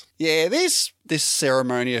 Yes. Yeah, this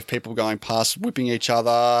ceremony of people going past, whipping each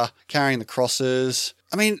other, carrying the crosses.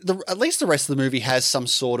 At least the rest of the movie has some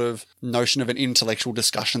sort of notion of an intellectual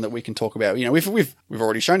discussion that we can talk about. We've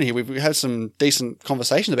already shown it here. We've had some decent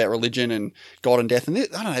conversations about religion and God and death, and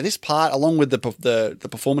this part, along with the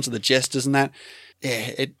performance of the jesters and that,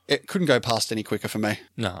 yeah, it couldn't go past any quicker for me.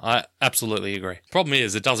 No, I absolutely agree. Problem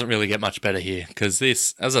is, it doesn't really get much better here because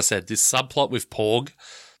this, as I said, this subplot with Porg,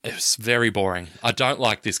 it was very boring. I don't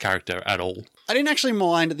like this character at all. I didn't actually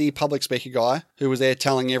mind the public speaker guy who was there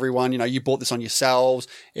telling everyone, you bought this on yourselves.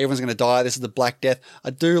 Everyone's going to die. This is the Black Death. I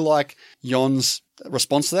do like Jon's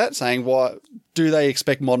response to that, saying, why do they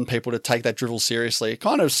expect modern people to take that drivel seriously? It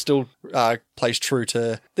kind of still plays true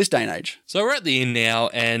to this day and age. So we're at the inn now,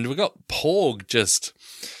 and we got Porg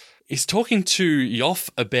he's talking to Yoff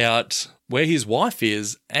about where his wife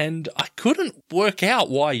is, and I couldn't work out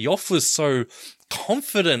why Yoff was so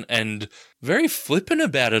confident and very flippant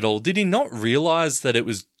about it all. Did he not realise that it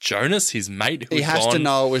was Jonas, his mate, who He was has to gone?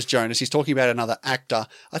 know it was Jonas. He's talking about another actor.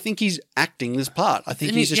 I think he's acting this part. I think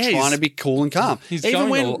And he's just trying to be cool and calm. he's Even going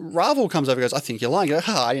when Ravel comes over and goes, I think you're lying.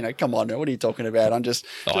 I go, come on, what are you talking about? I'm just...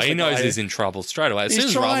 Oh, just he a knows guy. he's in trouble straight away. As He's soon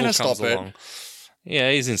as trying Ravel to comes stop it. along.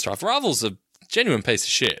 Yeah, he's in strife. Ravel's a genuine piece of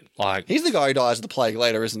shit. Like, He's the guy who dies of the plague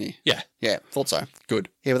later, isn't he? yeah. Yeah, thought so. Good.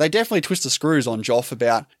 Yeah, but they definitely twist the screws on Joff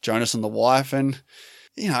about Jonas and the wife, and,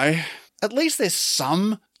 at least there's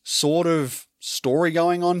some sort of story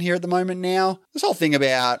going on here at the moment now. This whole thing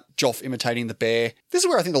about Joff imitating the bear, this is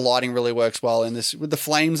where I think the lighting really works well in this, with the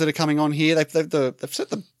flames that are coming on here. They've set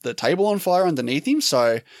the table on fire underneath him,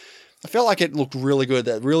 so I felt like it looked really good.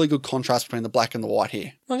 That really good contrast between the black and the white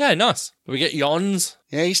here. Okay, nice. We get Jons.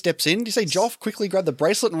 Yeah, he steps in. Do you see Joff quickly grab the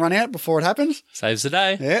bracelet and run out before it happens? Saves the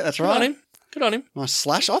day. Yeah, that's Good on right. him. Good on him. Nice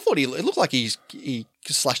slash. I thought it looked like he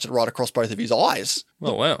slashed it right across both of his eyes.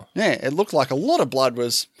 Oh, wow. Yeah, it looked like a lot of blood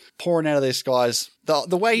was pouring out of this guy's.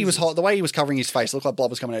 The way he was covering his face, it looked like blood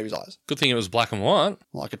was coming out of his eyes. Good thing it was black and white.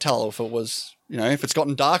 Well, I could tell if it was, if it's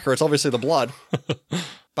gotten darker, it's obviously the blood.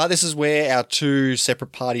 But this is where our two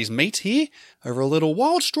separate parties meet here over a little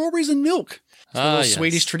wild strawberries and milk. It's a little yes.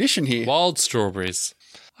 Swedish tradition here. Wild strawberries.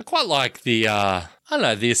 I quite like the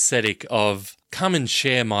aesthetic of come and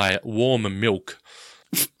share my warm milk.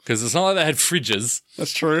 Because it's not like they had fridges.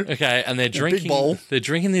 That's true. Okay, and they're drinking bowl. They're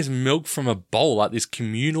drinking this milk from a bowl, like this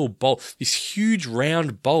communal bowl, this huge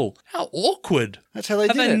round bowl. How awkward. That's how they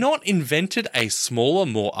Have did they it. not invented a smaller,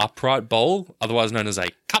 more upright bowl, otherwise known as a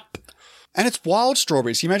cup? And it's wild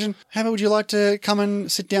strawberries. Can you imagine, how would you like to come and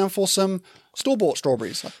sit down for some store-bought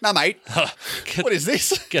strawberries? Like, no, mate. What is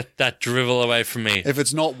this? Get that drivel away from me. If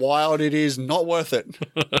it's not wild, it is not worth it.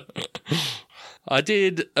 I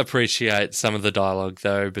did appreciate some of the dialogue,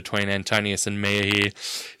 though, between Antonius and Mia here.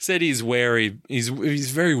 He said he's wary. He's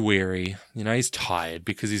very weary. He's tired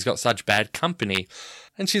because he's got such bad company.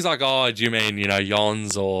 And she's like, oh, do you mean,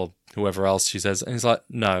 Jons or whoever else, she says. And he's like,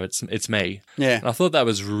 no, it's me. Yeah. And I thought that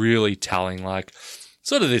was really telling, like,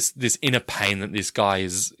 sort of this inner pain that this guy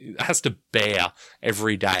has to bear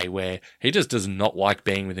every day, where he just does not like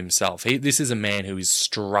being with himself. This is a man who is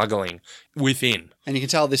struggling within. And you can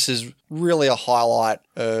tell this is really a highlight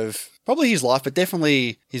of probably his life, but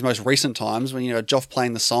definitely his most recent times when, Joff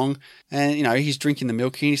playing the song and, he's drinking the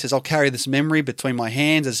milk and he says, I'll carry this memory between my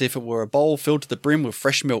hands as if it were a bowl filled to the brim with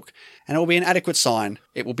fresh milk, and it will be an adequate sign.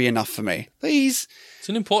 It will be enough for me. It's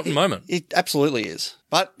an important moment. It absolutely is.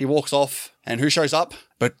 But he walks off, and who shows up?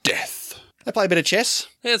 But death. They play a bit of chess.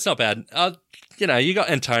 Yeah, it's not bad. You got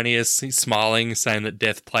Antonius, he's smiling, saying that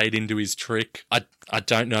death played into his trick. I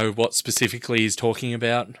don't know what specifically he's talking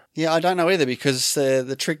about. Yeah, I don't know either, because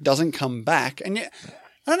the trick doesn't come back. And yet,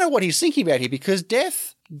 I don't know what he's thinking about here, because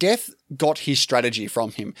Death got his strategy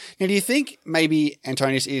from him. Now, do you think maybe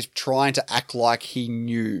Antonius is trying to act like he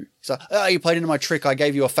knew? So, you played into my trick, I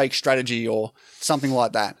gave you a fake strategy or something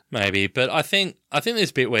like that. Maybe, but I think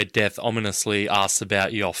this bit where Death ominously asks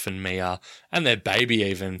about Yoff and Mia and their baby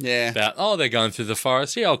even. Yeah. About, they're going through the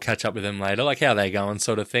forest. Yeah, I'll catch up with them later. Like, how they going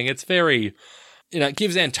sort of thing. It's very... it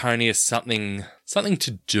gives Antonius something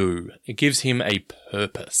to do. It gives him a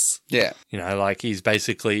purpose. Yeah.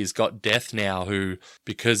 He's got Death now, who,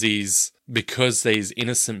 because these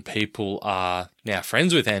innocent people are now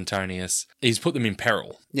friends with Antonius, he's put them in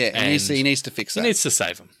peril. Yeah, and he needs to fix that. He needs to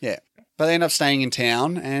save them. Yeah. But they end up staying in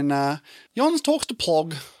town, and Jons talks to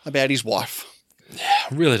Plog about his wife.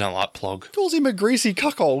 I really don't like Plog. Calls him a greasy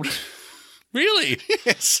cuckold. Really?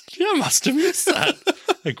 Yes. I must have missed that.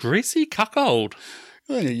 A greasy cuckold.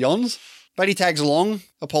 Jons. But he tags along,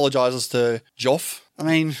 apologises to Joff. I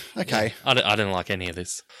mean, okay. I didn't like any of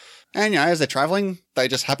this. And, as they're travelling, they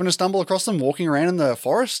just happen to stumble across them walking around in the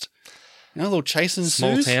forest. A little chase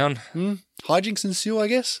ensues. Small town. Hijinks ensue, I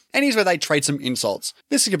guess. And here's where they trade some insults.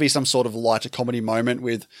 This could be some sort of lighter comedy moment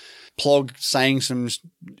with Plog saying some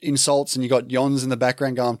insults, and you got Jons in the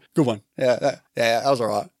background going, good one. Yeah, that was all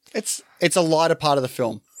right. It's a lighter part of the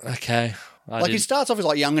film. Okay. Like, it starts off as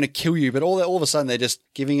like, yeah, I'm going to kill you, but all of a sudden they're just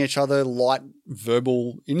giving each other light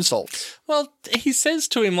verbal insults. Well, he says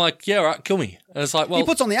to him, like, yeah, all right, kill me. And it's like, well... He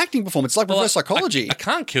puts on the acting performance. It's like reverse psychology. I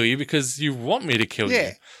can't kill you because you want me to kill you.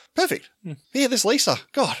 Yeah, perfect. Yeah, this Lisa.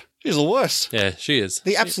 God, she's the worst. Yeah, she is.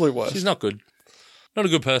 The absolute worst. She's not good. Not a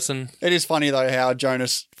good person. It is funny, though, how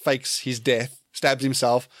Jonas fakes his death, stabs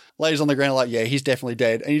himself, lays on the ground like, yeah, he's definitely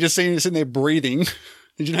dead. And you just see him sitting there breathing.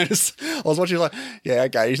 Did you notice? I was watching, like, yeah,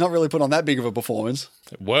 okay, he's not really put on that big of a performance.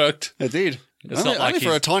 It worked. It did. It's not like only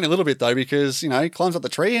for a tiny little bit, though, because, you know, he climbs up the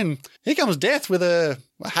tree and here comes Death with a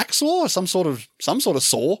hacksaw or some sort of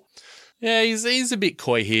saw. Yeah, he's a bit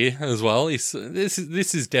coy here as well. This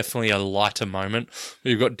is definitely a lighter moment.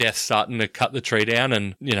 We've got Death starting to cut the tree down,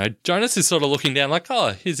 and you know Jonas is sort of looking down like, oh,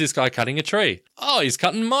 here's this guy cutting a tree. Oh, he's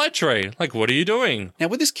cutting my tree. Like, what are you doing? Now,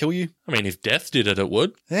 would this kill you? I mean, if Death did it, it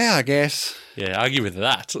would. Yeah, I guess. Yeah, argue with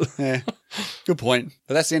that. Yeah, good point.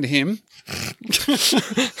 But that's the end of him.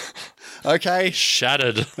 Okay,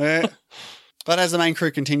 shattered. Yeah. But as the main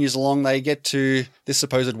crew continues along, they get to this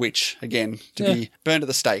supposed witch again to be burned at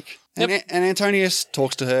the stake. And, and Antonius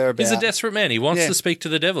talks to her about... He's a desperate man. He wants to speak to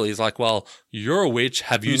the devil. He's like, well, you're a witch.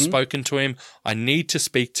 Have you spoken to him? I need to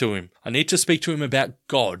speak to him. I need to speak to him about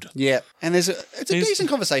God. Yeah. And it's a decent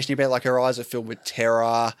conversation about, like, her eyes are filled with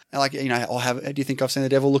terror. And, like, you know, do you think I've seen the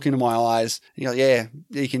devil look into my eyes? And you're like, yeah,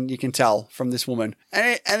 you can tell from this woman.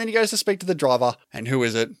 And then he goes to speak to the driver. And who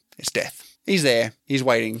is it? It's Death. He's there. He's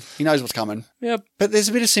waiting. He knows what's coming. Yep. But there's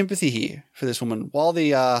a bit of sympathy here for this woman. While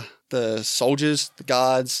the soldiers, the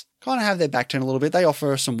guards, kind of have their back turned a little bit, they offer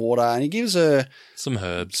her some water, and he gives her some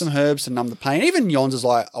herbs to numb the pain. Even Jons is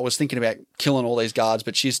like, I was thinking about killing all these guards,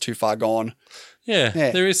 but she's too far gone. Yeah,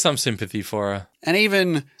 there is some sympathy for her. And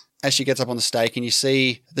even as she gets up on the stake and you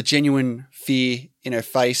see the genuine fear in her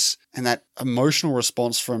face and that emotional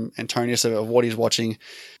response from Antonius of what he's watching,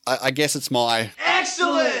 I guess it's my...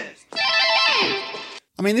 Excellent!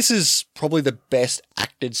 I mean, this is probably the best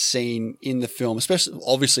acted scene in the film, especially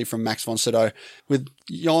obviously from Max von Sydow, with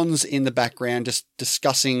Jons in the background just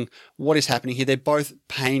discussing what is happening here. They're both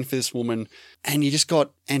paying for this woman, and you just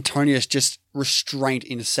got Antonius just restraint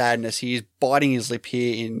in sadness. He is biting his lip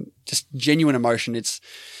here in just genuine emotion. It's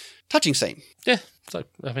a touching scene. Yeah, so,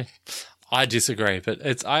 I mean, I disagree,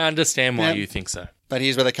 but I understand why you think so. But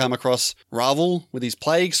here's where they come across Ravel with his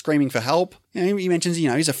plague, screaming for help. You know, he mentions, you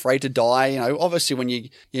know, he's afraid to die. You know, obviously when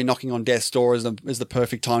you're knocking on death's door is the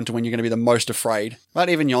perfect time to when you're going to be the most afraid. But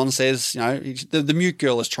even Jon says, you know, the mute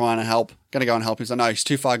girl is trying to help, going to go and help him. He's like, no, he's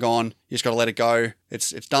too far gone. You just got to let it go.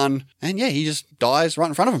 It's done. And yeah, he just dies right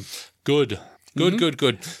in front of him. Good.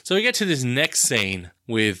 So we get to this next scene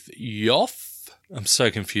with Yoff. I'm so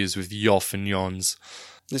confused with Yoff and Jons.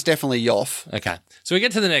 It's definitely Yoff. Okay. So we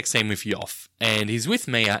get to the next scene with Yoff, and he's with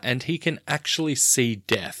Mia, and he can actually see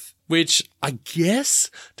Death, which I guess,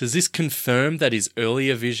 does this confirm that his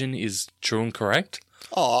earlier vision is true and correct?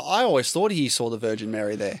 Oh, I always thought he saw the Virgin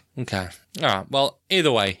Mary there. Okay. All right. Well,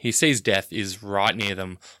 either way, he sees Death is right near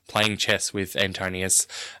them playing chess with Antonius,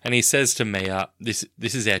 and he says to Mia, this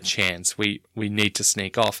is our chance. We need to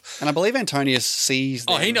sneak off. And I believe Antonius sees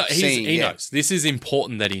them. Oh, he knows. He knows. This is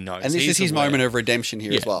important that he knows. And this is his moment of redemption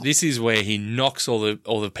here as well. This is where he knocks all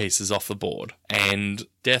the pieces off the board, and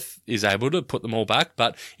Death is able to put them all back,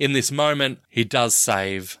 but in this moment, he does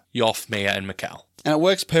save Yoff, Mia, and Mikkel. And it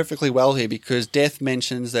works perfectly well here because Death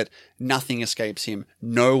mentions that nothing escapes him.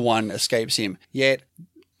 No one escapes him. Yet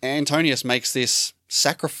Antonius makes this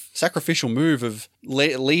sacrificial move of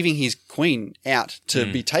leaving his queen out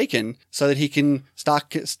to be taken so that he can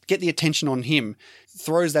get the attention on him.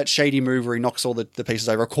 Throws that shady move where he knocks all the pieces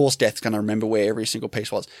over. Of course, Death's going to remember where every single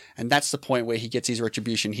piece was. And that's the point where he gets his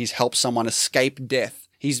retribution. He's helped someone escape death.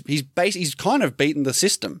 He's kind of beaten the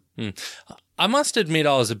system. I must admit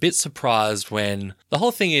I was a bit surprised when the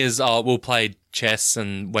whole thing is, we'll play chess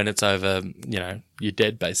and when it's over, you know, you're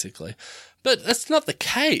dead basically. But that's not the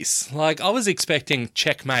case. Like, I was expecting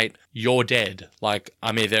checkmate, you're dead. Like,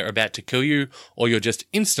 I'm either about to kill you or you're just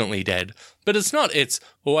instantly dead. But it's not. It's,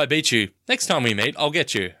 I beat you. Next time we meet, I'll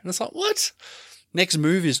get you. And it's like, what? Next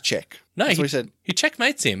move is check. No, that's what he said. He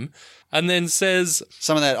checkmates him and then says...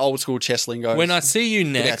 Some of that old school chess lingo. When I see you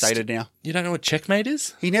next... outdated now. You don't know what checkmate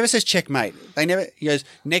is? He never says checkmate. He goes,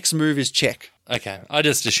 next move is check. Okay, I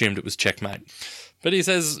just assumed it was checkmate. But he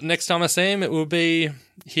says, next time I see him, it will be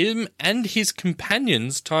him and his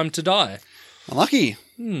companions' time to die. Unlucky.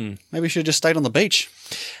 Maybe we should have just stayed on the beach.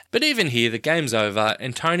 But even here, the game's over.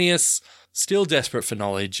 Antonius, still desperate for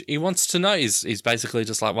knowledge. He wants to know. He's basically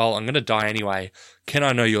just like, well, I'm going to die anyway. Can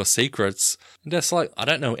I know your secrets? And Death's like, I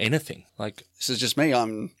don't know anything. Like, this is just me.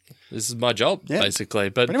 I'm This is my job, basically.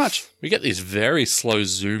 But pretty much. We get this very slow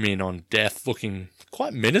zoom in on Death looking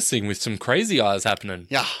quite menacing with some crazy eyes happening.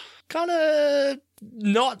 Yeah. Kind of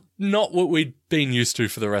not what we'd been used to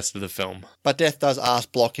for the rest of the film. But Death does ask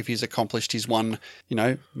Block if he's accomplished his one,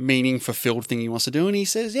 meaning fulfilled thing he wants to do. And he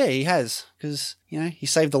says, yeah, he has. Because, he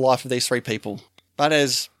saved the life of these three people. But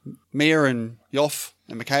as Mia and Yoff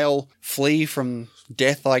and Mikhail flee from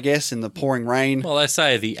Death, I guess, in the pouring rain. Well, they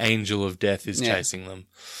say the angel of death is chasing them.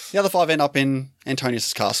 The other five end up in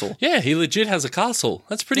Antonius' castle. Yeah, he legit has a castle.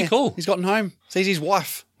 That's pretty cool. He's gotten home. Sees his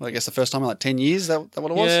wife. Well, I guess the first time in like 10 years. Is that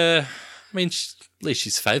what it was? Yeah. I mean, at least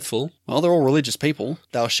she's faithful. Well, they're all religious people.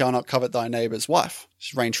 Thou shalt not covet thy neighbour's wife.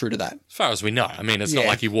 She's reigned true to that. As far as we know. I mean, it's not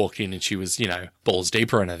like he walked in and she was, balls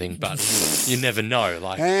deep or anything, but you never know.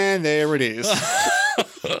 And there it is.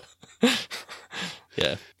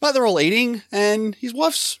 Yeah. But they're all eating, and his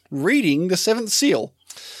wife's reading the seventh seal.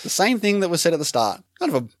 The same thing that was said at the start.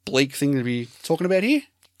 Kind of a bleak thing to be talking about here.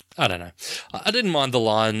 I don't know. I didn't mind the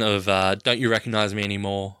line of, don't you recognise me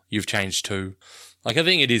anymore? You've changed too. I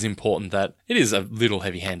think it is important that, it is a little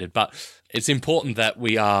heavy-handed, but it's important that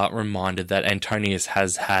we are reminded that Antonius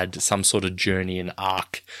has had some sort of journey and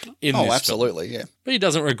arc in this film. Absolutely, yeah. But he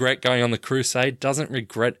doesn't regret going on the crusade, doesn't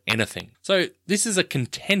regret anything. So this is a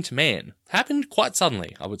content man. Happened quite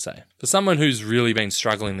suddenly, I would say. For someone who's really been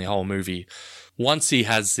struggling the whole movie, once he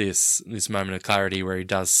has this moment of clarity where he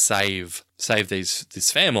does save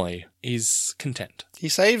this family, he's content. He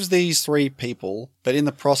saves these three people, but in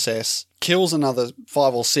the process kills another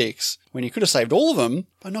 5 or 6 when he could have saved all of them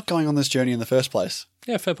by not going on this journey in the first place.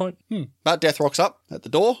 Yeah, fair point. But Death rocks up at the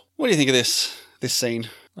door. What do you think of this scene?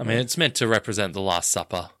 I mean, it's meant to represent the Last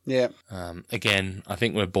Supper. Yeah. Again, I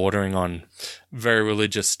think we're bordering on very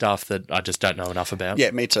religious stuff that I just don't know enough about.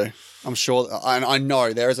 Yeah, me too. I'm sure, I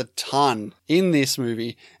know there is a ton in this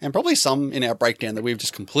movie, and probably some in our breakdown that we've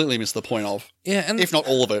just completely missed the point of. Yeah, and if not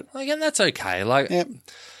all of it. Again, that's okay.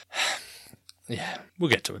 Yeah, we'll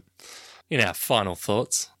get to it. In our final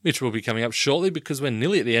thoughts, which will be coming up shortly because we're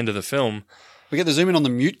nearly at the end of the film. We get the zoom in on the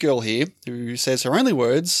mute girl here, who says her only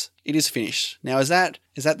words, "It is finished." Now, is that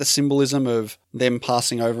the symbolism of them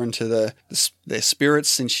passing over into their spirits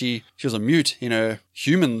since she was a mute in her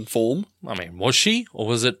human form? I mean, was she, or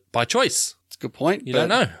was it by choice? It's a good point. You don't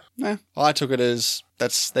know. No, I took it as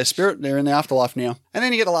that's their spirit. They're in the afterlife now. And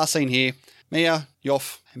then you get the last scene here. Mia,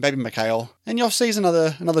 Yoff, and baby Mikhail. And Yoff sees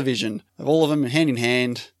another vision of all of them hand in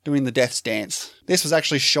hand doing the death's dance. This was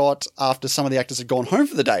actually shot after some of the actors had gone home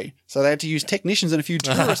for the day, so they had to use technicians and a few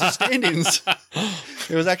tourists as stand-ins.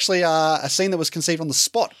 It was actually a scene that was conceived on the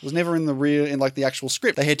spot. It was never in the actual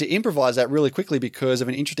script. They had to improvise that really quickly because of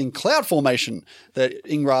an interesting cloud formation that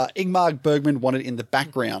Ingmar Bergman wanted in the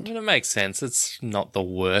background. I mean, it makes sense. It's not the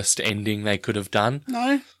worst ending they could have done.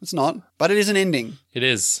 No, it's not. But it is an ending. It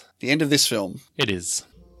is. The end of this film. It is.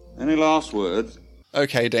 Any last words?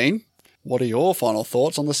 Okay, Dean. What are your final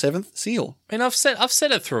thoughts on the seventh seal? I mean, I've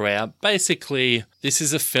said it throughout. Basically, this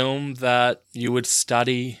is a film that you would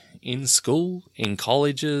study in school, in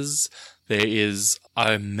colleges. There is,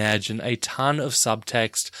 I imagine, a ton of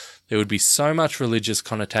subtext. There would be so much religious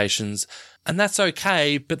connotations, and that's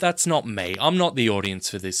okay, but that's not me. I'm not the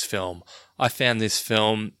audience for this film. I found this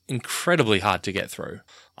film incredibly hard to get through.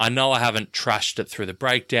 I know I haven't trashed it through the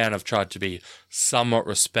breakdown. I've tried to be somewhat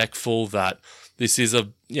respectful that this is a,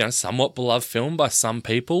 somewhat beloved film by some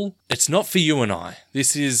people. It's not for you and I.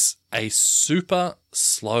 This is a super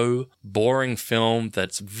slow, boring film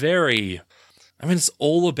that's it's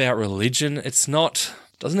all about religion.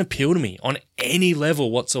 Doesn't appeal to me on any level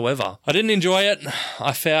whatsoever. I didn't enjoy it.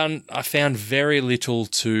 I found very little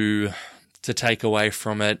to take away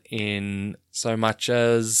from it in so much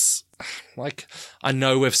as, I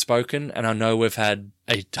know we've spoken and I know we've had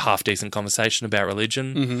a half-decent conversation about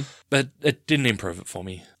religion, but it didn't improve it for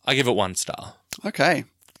me. I give it 1 star. Okay.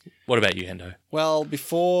 What about you, Hendo? Well,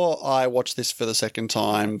 before I watched this for the second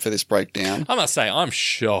time for this breakdown, I must say, I'm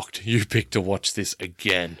shocked you picked to watch this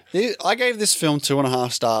again. I gave this film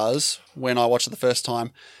 2.5 stars when I watched it the first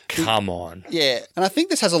time. Come on. Yeah, and I think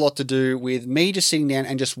this has a lot to do with me just sitting down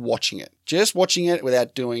and just watching it. Just watching it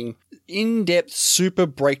without doing in-depth, super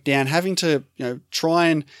breakdown, having to, try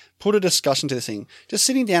and put a discussion to this thing. Just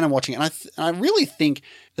sitting down and watching it. And I really think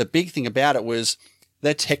the big thing about it was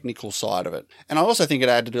the technical side of it. And I also think it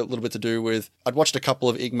had a little bit to do with, I'd watched a couple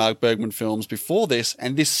of Ingmar Bergman films before this,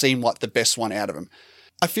 and this seemed like the best one out of them.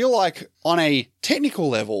 I feel like on a technical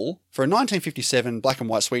level, for a 1957 black and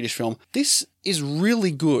white Swedish film, this is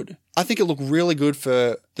really good. I think it looked really good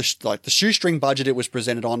for the shoestring budget it was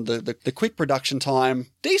presented on, the quick production time,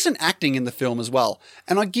 decent acting in the film as well.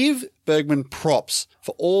 And I give Bergman props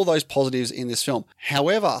for all those positives in this film.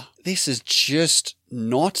 However, this is just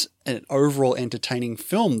not an overall entertaining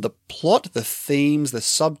film. The plot, the themes, the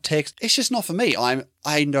subtext, it's just not for me.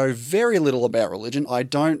 I know very little about religion. I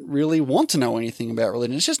don't really want to know anything about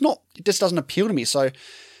religion. It just doesn't appeal to me. So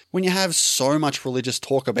when you have so much religious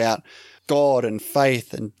talk about God and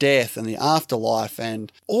faith and death and the afterlife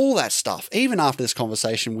and all that stuff, even after this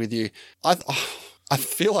conversation with you, I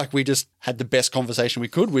feel like we just had the best conversation we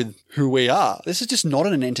could with who we are. This is just not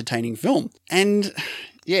an entertaining film. And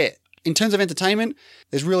yeah, in terms of entertainment,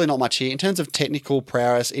 there's really not much here. In terms of technical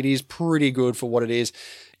prowess, it is pretty good for what it is.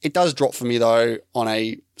 It does drop for me, though, on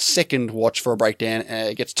a second watch for a breakdown.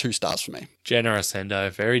 It gets 2 stars for me. Generous, Endo.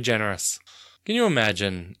 Very generous. Can you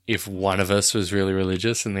imagine if one of us was really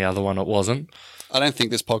religious and the other one it wasn't? I don't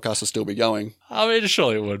think this podcast will still be going. I mean,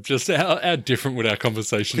 surely it would. Just how different would our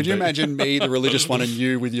conversation be? Could you imagine me, the religious one, and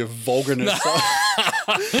you with your vulgarness?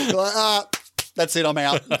 You're like, that's it, I'm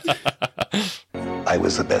out. I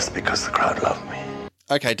was the best because the crowd loved me.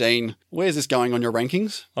 Okay, Dean, where's this going on your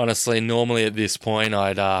rankings? Honestly, normally at this point,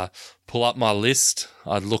 I'd pull up my list.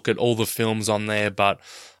 I'd look at all the films on there, but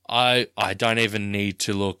I don't even need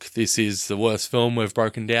to look. This is the worst film we've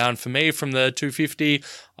broken down for me from the 250.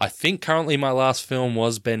 I think currently my last film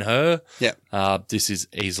was Ben-Hur. Yeah. This is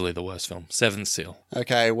easily the worst film. Seventh Seal.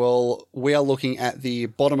 Okay, well, we are looking at the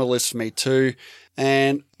bottom of the list for me too.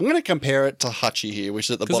 And I'm going to compare it to Hachi here, which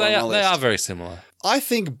is at the bottom of the list. They are very similar. I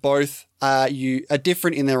think both are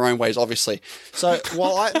different in their own ways, obviously. So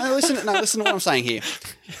while listen to what I'm saying here.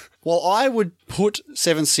 While I would put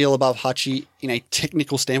Seventh Seal above Hachi in a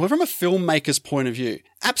technical standpoint, from a filmmaker's point of view,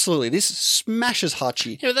 absolutely, this smashes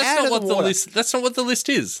Hachi. Yeah, but that's not what the list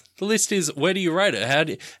is. The list is, where do you rate it? How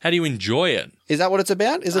do you enjoy it? Is that what it's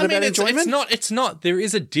about? Is it about enjoyment? It's not. There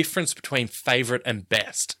is a difference between favourite and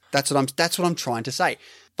best. That's what I'm trying to say.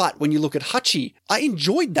 But when you look at Hachi, I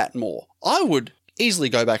enjoyed that more. I would easily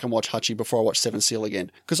go back and watch Hachi before I watch Seventh Seal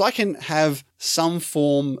again, because I can have some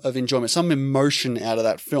form of enjoyment, some emotion out of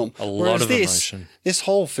that film. A lot of emotion. This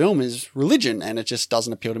whole film is religion, and it just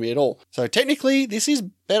doesn't appeal to me at all. So technically, this is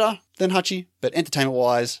better than Hachi, but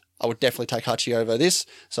entertainment-wise, I would definitely take Hachi over this.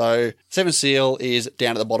 So Seventh Seal is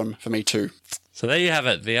down at the bottom for me too. So there you have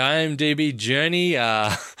it, the IMDb journey.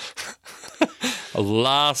 A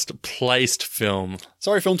last placed film.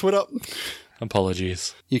 Sorry, Film Twitter.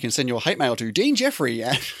 Apologies. You can send your hate mail to Dean Jeffrey.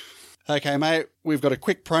 Okay, mate, we've got a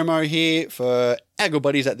quick promo here for our good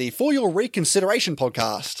buddies at the For Your Reconsideration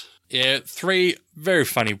podcast. Yeah, 3 very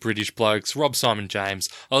funny British blokes, Rob, Simon, James.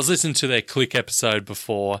 I was listening to their Click episode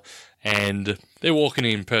before, and their walking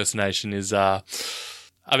impersonation is, they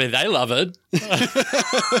love it.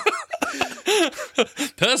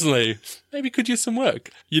 Personally, maybe could use some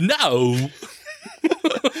work.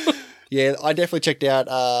 Yeah, I definitely checked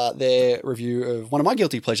out their review of one of my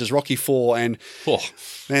guilty pleasures, Rocky IV, and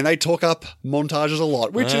man, they talk up montages a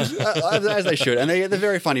lot, which is as they should, and they're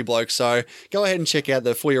very funny blokes. So go ahead and check out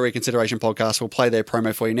the For Your Reconsideration podcast. We'll play their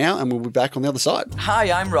promo for you now, and we'll be back on the other side.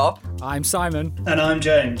 Hi, I'm Rob. I'm Simon. And I'm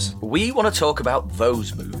James. We want to talk about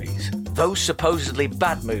those movies, those supposedly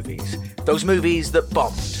bad movies, those movies that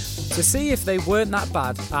bombed. To see if they weren't that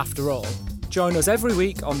bad after all, join us every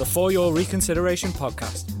week on the For Your Reconsideration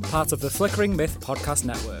podcast, part of the Flickering Myth podcast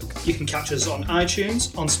network. You can catch us on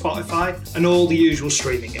iTunes, on Spotify, and all the usual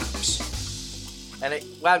streaming apps. And it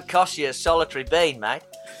won't cost you a solitary bean, mate.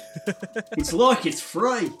 It's like it's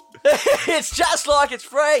free. It's just like it's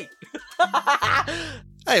free.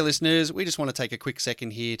 Hey listeners, we just want to take a quick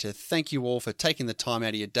second here to thank you all for taking the time out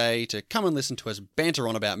of your day to come and listen to us banter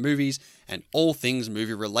on about movies and all things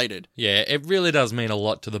movie related. Yeah, it really does mean a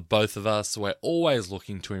lot to the both of us. We're always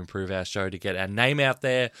looking to improve our show to get our name out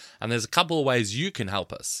there, and there's a couple of ways you can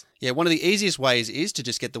help us. Yeah, one of the easiest ways is to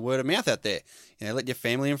just get the word of mouth out there. Let your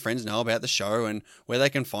family and friends know about the show and where they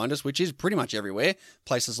can find us, which is pretty much everywhere.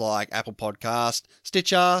 Places like Apple Podcast,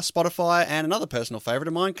 Stitcher, Spotify, and another personal favourite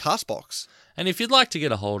of mine, Castbox. And if you'd like to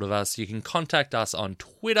get a hold of us, you can contact us on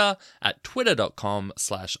Twitter at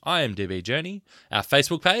twitter.com/imdbjourney, our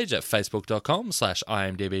Facebook page at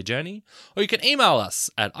facebook.com/imdbjourney, or you can email us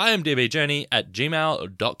at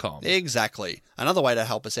imdbjourney@gmail.com. Exactly. Another way to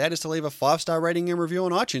help us out is to leave a 5-star rating and review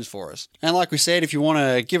on iTunes for us. And like we said, if you want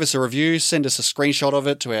to give us a review, send us a screenshot of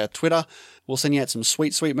it to our Twitter. We'll send you out some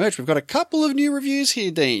sweet, sweet merch. We've got a couple of new reviews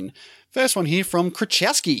here, Dean. First one here from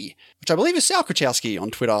Krachowski, which I believe is Sal Krachowski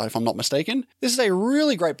on Twitter, if I'm not mistaken. This is a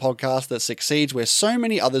really great podcast that succeeds where so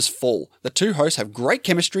many others fall. The two hosts have great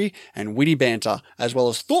chemistry and witty banter, as well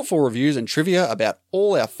as thoughtful reviews and trivia about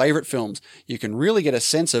all our favourite films. You can really get a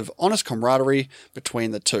sense of honest camaraderie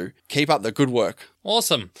between the two. Keep up the good work.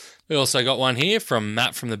 Awesome. We also got one here from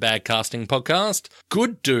Matt from the Bad Casting Podcast.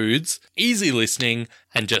 Good dudes, easy listening,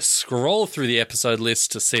 and just scroll through the episode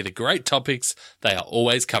list to see the great topics they are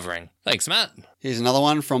always covering. Thanks, Matt. Here's another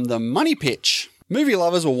one from the Money Pitch. Movie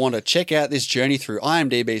lovers will want to check out this journey through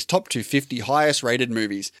IMDb's top 250 highest rated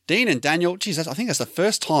movies. Dean and Daniel, I think that's the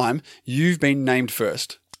first time you've been named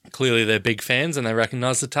first. Clearly they're big fans and they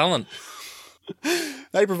recognise the talent.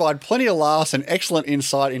 They provide plenty of laughs and excellent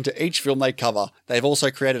insight into each film they cover. They've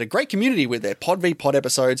also created a great community with their Pod v Pod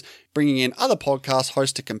episodes, bringing in other podcast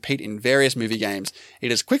hosts to compete in various movie games.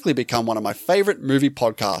 It has quickly become one of my favourite movie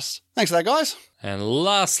podcasts. Thanks for that, guys. And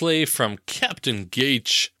lastly, from Captain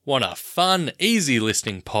Geach, want a fun, easy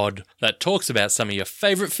listening pod that talks about some of your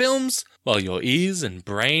favourite films? Well, your ears and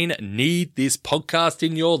brain need this podcast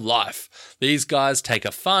in your life. These guys take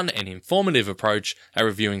a fun and informative approach at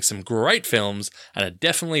reviewing some great films and are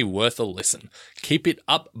definitely worth a listen. Keep it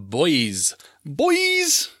up, boys.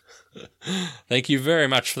 Boys! Thank you very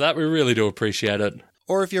much for that. We really do appreciate it.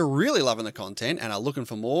 Or if you're really loving the content and are looking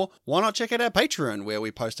for more, why not check out our Patreon, where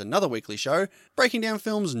we post another weekly show breaking down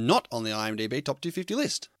films not on the IMDb Top 250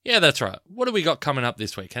 list. Yeah, that's right. What do we got coming up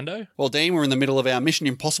this week, Hendo? Well, Dean, we're in the middle of our Mission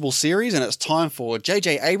Impossible series, and it's time for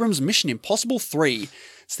J.J. Abrams' Mission Impossible 3.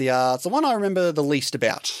 It's the one I remember the least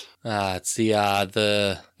about. It's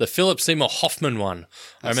the Philip Seymour Hoffman one.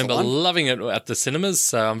 I remember loving it at the cinemas,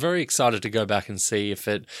 so I'm very excited to go back and see if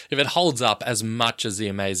it holds up as much as the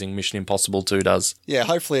amazing Mission Impossible 2 does. Yeah,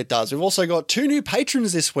 hopefully it does. We've also got 2 new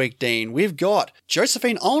patrons this week, Dean. We've got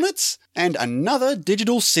Josephine Olnitz and another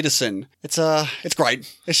digital citizen. It's great.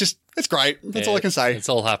 It's great. That's all I can say. It's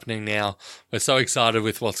all happening now. We're so excited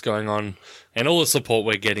with what's going on and all the support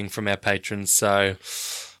we're getting from our patrons, so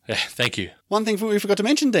yeah, thank you. One thing we forgot to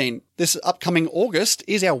mention, Dean, this upcoming August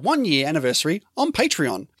is our 1-year anniversary on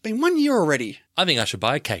Patreon. It's been 1 year already. I think I should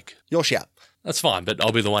buy a cake. Your shout. That's fine, but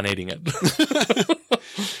I'll be the one eating it.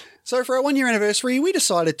 So for our 1 year anniversary, we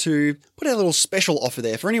decided to put a little special offer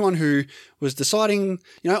there for anyone who was deciding,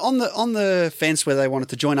 on the fence whether they wanted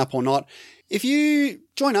to join up or not. If you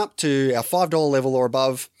join up to our $5 level or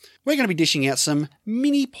above, we're going to be dishing out some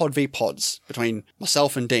mini Pod v Pods between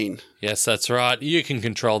myself and Dean. Yes, that's right. You can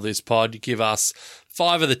control this pod. Give us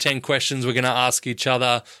 5 of the 10 questions we're going to ask each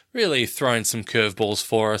other, really throw in some curveballs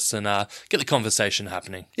for us and get the conversation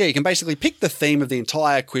happening. Yeah, you can basically pick the theme of the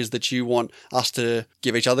entire quiz that you want us to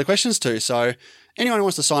give each other questions to. So anyone who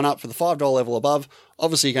wants to sign up for the $5 level above,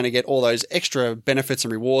 obviously you're going to get all those extra benefits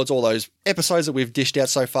and rewards, all those episodes that we've dished out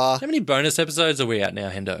so far. How many bonus episodes are we at now,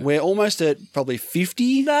 Hendo? We're almost at probably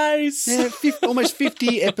 50. Nice. Yeah, almost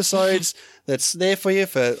 50 episodes that's there for you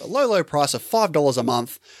for a low price of $5 a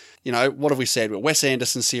month. What have we said? Wes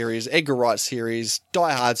Anderson series, Edgar Wright series,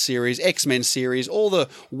 Die Hard series, X-Men series, all the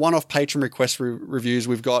one-off patron request reviews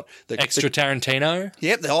we've got. Extra Tarantino?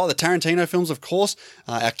 Yep, the Tarantino films, of course.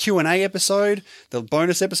 Our Q&A episode, the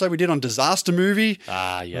bonus episode we did on Disaster Movie.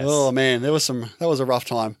 Ah, yes. Oh, man, that was a rough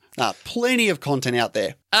time. Plenty of content out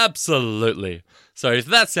there. Absolutely. So if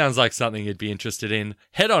that sounds like something you'd be interested in,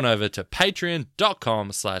 head on over to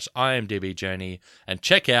patreon.com/IMDbJourney and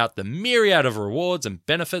check out the myriad of rewards and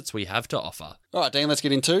benefits we have to offer. All right, Dan, let's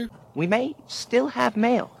get into... We may still have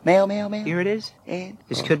mail. Mail. Here it is. And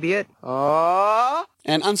This could be it.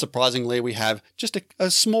 And unsurprisingly, we have just a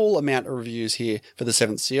small amount of reviews here for The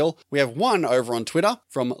Seventh Seal. We have one over on Twitter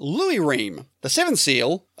from Louis Ream. The Seventh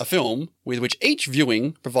Seal, a film with which each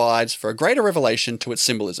viewing provides for a greater revelation to its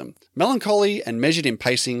symbolism. Melancholy and measured in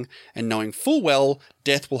pacing, and knowing full well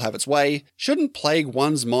death will have its way, shouldn't plague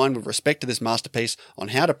one's mind with respect to this masterpiece on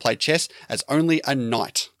how to play chess as only a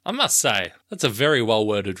knight. I must say, that's a very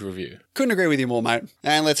well-worded review. Couldn't agree with you more, mate.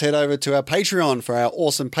 And let's head over to our Patreon for our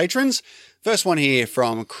awesome patrons. First one here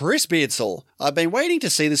from Chris Beardsall. I've been waiting to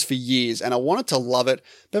see this for years and I wanted to love it,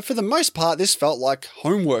 but for the most part this felt like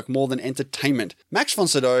homework more than entertainment. Max von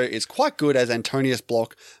Sydow is quite good as Antonius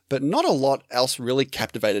Block, but not a lot else really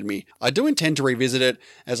captivated me. I do intend to revisit it,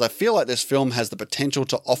 as I feel like this film has the potential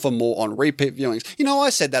to offer more on repeat viewings. I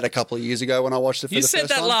said that a couple of years ago when I watched it for the first time. You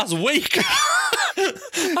said that last week!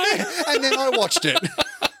 And then I watched it.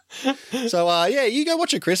 So, you go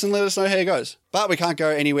watch it, Chris, and let us know how it goes. But we can't go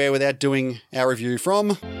anywhere without doing our review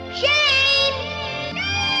from...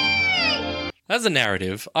 As a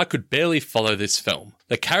narrative, I could barely follow this film.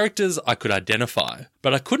 The characters I could identify,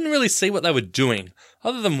 but I couldn't really see what they were doing.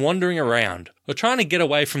 other than wandering around or trying to get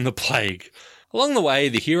away from the plague. Along the way,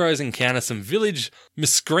 the heroes encounter some village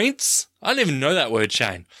miscreants. I don't even know that word,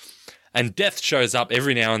 Shane. And death shows up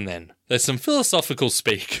every now and then. There's some philosophical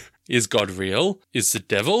speak. Is God real? Is the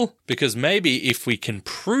devil? Because maybe if we can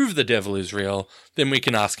prove the devil is real, then we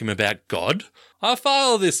can ask him about God. I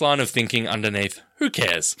follow this line of thinking underneath, who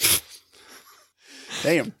cares?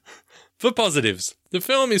 Damn. For positives, the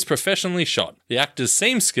film is professionally shot. The actors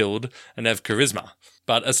seem skilled and have charisma.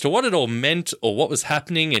 But as to what it all meant or what was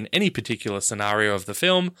happening in any particular scenario of the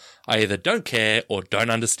film, I either don't care or don't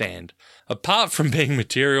understand, apart from being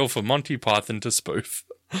material for Monty Python to spoof.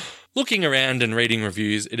 Looking around and reading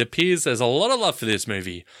reviews, it appears there's a lot of love for this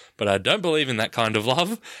movie, but I don't believe in that kind of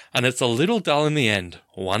love, and it's a little dull in the end.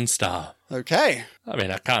 1 star. Okay. I mean,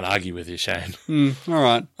 I can't argue with you, Shane. All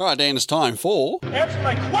right. All right, Dan, it's time for... Answer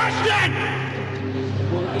my question!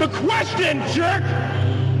 The question, jerk!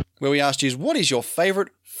 where we asked you, what is your favourite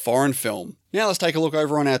foreign film? Now let's take a look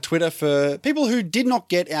over on our Twitter for people who did not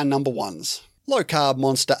get our number ones. Low Carb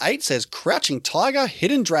Monster 8 says Crouching Tiger,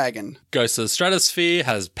 Hidden Dragon. Ghost of the Stratosphere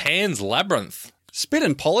has Pan's Labyrinth. Spit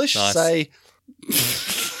and Polish say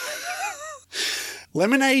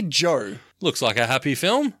Lemonade Joe. Looks like a happy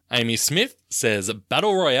film. Amy Smith says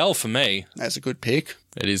Battle Royale for me. That's a good pick.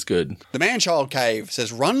 It is good. The Manchild Cave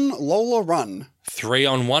says Run, Lola, Run. 3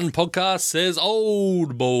 on 1 podcast says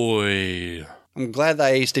Old Boy. I'm glad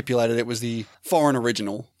they stipulated it was the foreign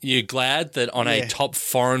original. You're glad that on a top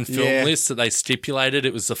foreign film list that they stipulated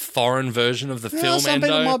it was the foreign version of the film, some Endo?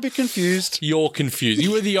 people might be confused. You're confused.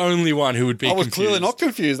 You were the only one who would be confused. I was clearly not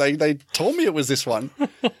confused. They told me it was this one.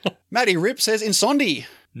 Matty Rip says Insondi.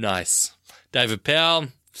 Nice. David Powell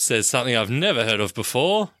says something I've never heard of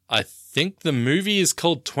before. I think the movie is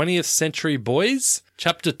called 20th Century Boys.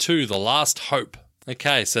 Chapter 2, The Last Hope.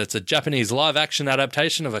 Okay, so it's a Japanese live-action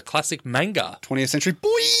adaptation of a classic manga. 20th Century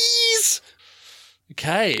Boys!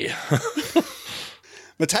 Okay.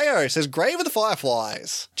 Mateo says Grave of the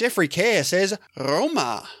Fireflies. Jeffrey Kerr says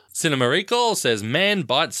Roma. Cinema Recall says Man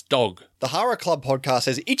Bites Dog. The Horror Club podcast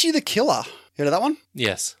says Itchy the Killer. Heard of that one?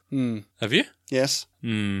 Yes. Have you? Yes.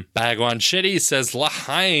 Bag One Shetty says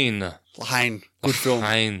Lahaine. Lahaine. Good film.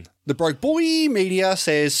 Lahaine. The Broke Boy Media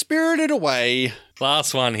says Spirited Away.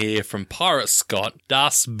 Last one here from Pirate Scott.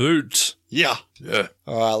 Das Boot. Yeah.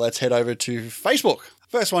 All right, let's head over to Facebook.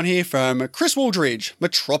 First one here from Chris Wooldridge,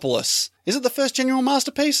 Metropolis. Is it the first genuine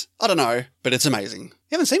masterpiece? I don't know, but it's amazing.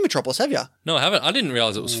 You haven't seen Metropolis, have you? No, I haven't. I didn't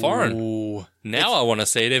realise it was foreign. Ooh. Now I want to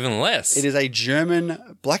see it even less. It is a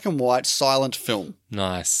German black and white silent film.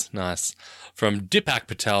 Nice, nice. From Dipak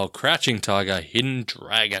Patel, Crouching Tiger, Hidden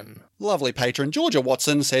Dragon. Lovely patron Georgia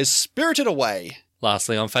Watson says Spirited Away.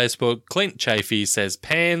 Lastly on Facebook, Clint Chafee says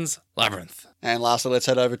Pan's Labyrinth. And lastly, let's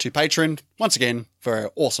head over to Patreon, once again, for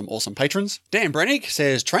our awesome, awesome patrons. Dan Brennick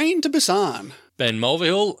says Train to Busan. Ben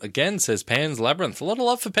Mulvihill, again, says Pan's Labyrinth. A lot of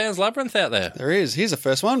love for Pan's Labyrinth out there. There is. Here's the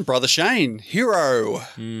first one. Brother Shane, Hero.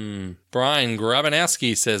 Brian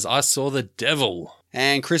Grabanowski says, I saw the devil.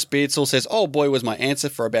 And Chris Beardsall says, Old Boy was my answer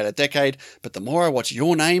for about a decade, but the more I watch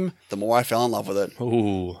Your Name, the more I fell in love with it.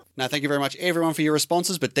 Ooh. Now, thank you very much, everyone, for your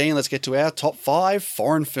responses. But, Dean, let's get to our top 5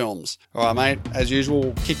 foreign films. All right, mate, as usual,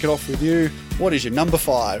 we'll kick it off with you. What is your number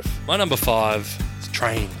 5? My number 5 is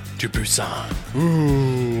Train to Busan.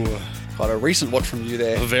 Ooh. Got a recent watch from you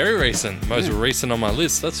there. Very recent. Most recent on my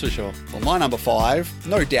list, that's for sure. Well, my number 5,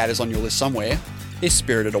 no doubt is on your list somewhere, is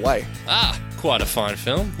Spirited Away. Ah, quite a fine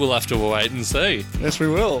film. We'll have to wait and see. Yes, we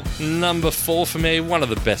will. Number 4 for me, one of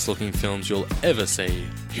the best looking films you'll ever see.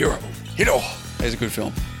 Hero. It's a good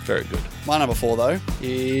film. Very good. My number 4, though,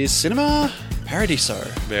 is Cinema Paradiso.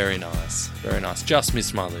 Very nice. Very nice. Just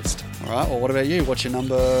missed my list. All right, well, what about you? What's your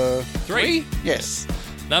number 3? Yes.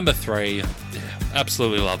 Number 3.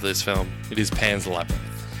 Absolutely love this film. It is Pan's Labyrinth.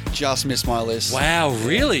 Just missed my list. Wow,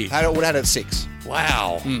 really? I would have had it at 6.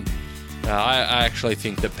 Wow. I actually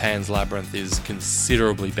think that Pan's Labyrinth is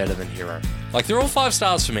considerably better than Hero. Like, they're all 5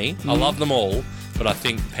 stars for me. I love them all. But I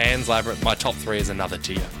think Pan's Labyrinth, my top 3 is another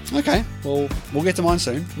tier. Okay, well, we'll get to mine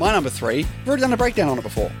soon. My number 3, we've already done a breakdown on it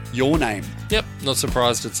before. Your Name. Yep, not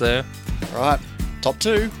surprised it's there. All right, top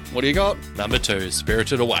 2, what do you got? Number 2,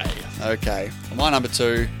 Spirited Away. Okay, well, my number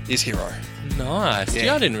 2 is Hero. Nice.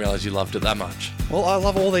 Yeah, I didn't realise you loved it that much. Well, I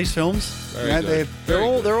love all these films. Very good. They're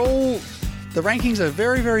all. The rankings are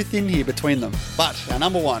very, very thin here between them. But our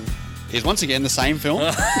number 1 is once again the same film.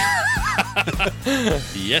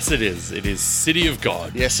 Yes, it is. It is City of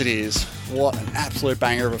God. Yes, it is. What an absolute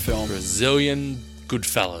banger of a film. Brazilian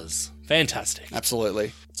Goodfellas. Fantastic.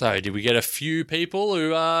 Absolutely. So, did we get a few people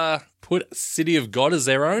who put City of God as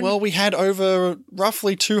their own? Well, we had over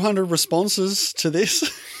roughly 200 responses to this.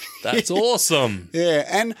 That's awesome. Yeah,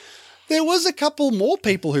 and there was a couple more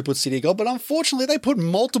people who put City of God, but unfortunately they put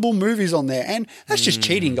multiple movies on there, and that's just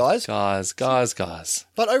cheating, guys. Guys.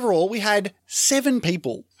 But overall, we had 7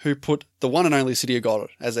 people who put the one and only City of God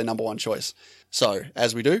as their number one choice. So,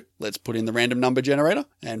 as we do, let's put in the random number generator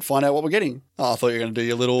and find out what we're getting. Oh, I thought you were going to do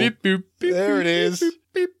your little... Beep, boop, beep, there it beep, is. beep,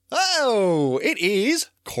 beep. Oh, it is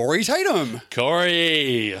Corey Tatum.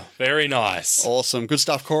 Corey. Very nice. Awesome. Good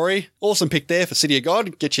stuff, Corey. Awesome pick there for City of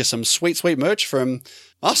God. Get you some sweet, sweet merch from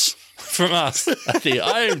us. From us at the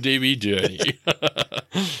IMDb Journey.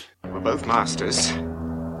 We're both masters.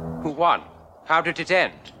 Who won? How did it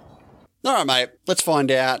end? All right, mate. Let's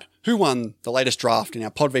find out who won the latest draft in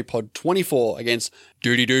our Pod v Pod 24 against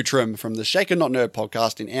Duty Dootrim from the Shaken Not Nerd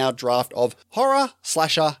podcast in our draft of horror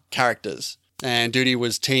slasher characters. And Duty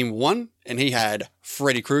was team 1, and he had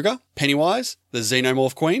Freddy Krueger, Pennywise, the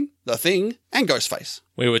Xenomorph Queen, The Thing, and Ghostface.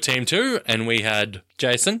 We were team 2, and we had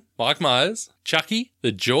Jason, Mike Myers, Chucky,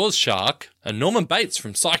 the Jaws Shark, and Norman Bates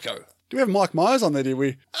from Psycho. Do we have Mike Myers on there, did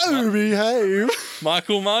we? Oh, behave.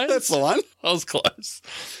 Michael Myers? That's the one. I was close.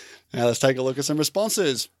 Now let's take a look at some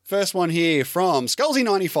responses. First one here from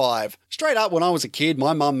Skullsy95. Straight up, when I was a kid,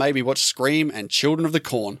 my mum made me watch Scream and Children of the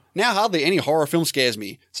Corn. Now hardly any horror film scares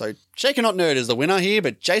me. So Shaken Not Nerd is the winner here,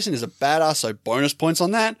 but Jason is a badass, so bonus points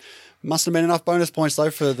on that. Must have been enough bonus points though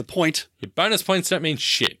for the point. Your bonus points don't mean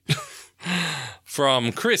shit.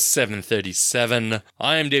 From Chris737,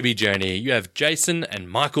 IMDb Journey, you have Jason and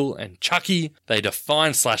Michael and Chucky. They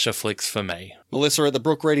define slasher flicks for me. Melissa at the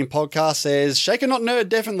Brook Reading Podcast says, Shaken Not Nerd,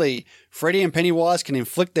 definitely. Freddy and Pennywise can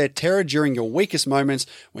inflict their terror during your weakest moments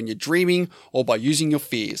when you're dreaming or by using your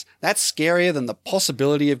fears. That's scarier than the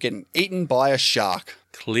possibility of getting eaten by a shark.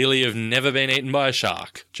 Clearly you've never been eaten by a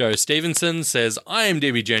shark. Joe Stevenson says,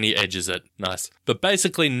 IMDb Journey edges it. Nice. But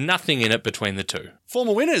basically nothing in it between the two.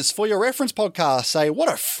 Former winners for your reference podcast say,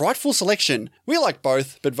 what a frightful selection. We like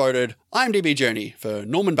both, but voted IMDb Journey for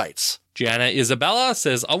Norman Bates. Gianna Isabella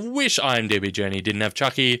says, I wish IMDb Journey didn't have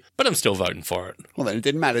Chucky, but I'm still voting for it. Well, then it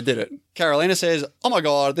didn't matter, did it? Carolina says, oh my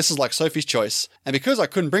god, this is like Sophie's Choice. And because I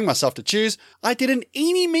couldn't bring myself to choose, I did an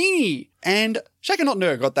eeny meeny. And Shaken Not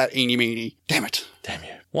Nerd got that eeny meeny. Damn it. Damn you.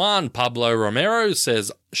 Juan Pablo Romero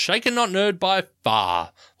says, Shaken Not Nerd by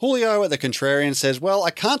far. Julio at the Contrarian says, well,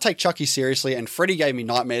 I can't take Chucky seriously and Freddy gave me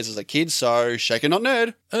nightmares as a kid, so Shaken Not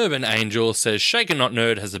Nerd. Urban Angel says, Shaken Not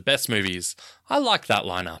Nerd has the best movies. I like that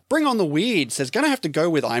lineup. Bring on the Weird says, gonna have to go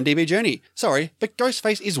with IMDb Journey. Sorry, but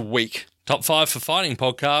Ghostface is weak. Top 5 for Fighting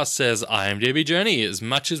podcast says, IMDb Journey, as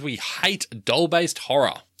much as we hate doll-based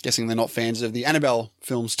horror. Guessing they're not fans of the Annabelle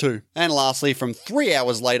films too. And lastly, from 3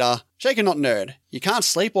 hours later, Shaken Not Nerd. You can't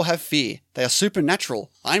sleep or have fear. They are supernatural.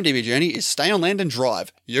 IMDb Journey is stay on land and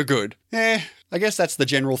drive. You're good. I guess that's the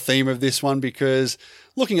general theme of this one because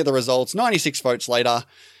looking at the results, 96 votes later,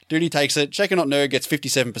 Duty takes it. Shaken Not Nerd gets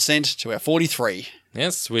 57% to our 43.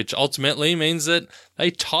 Yes, which ultimately means that they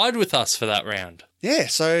tied with us for that round. Yeah,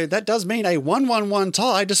 so that does mean a 1-1-1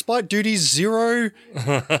 tie despite Duty's 0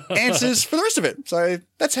 answers for the rest of it. So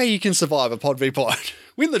that's how you can survive a Pod v Pod.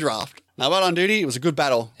 Win the draft. Now, well done, Duty. It was a good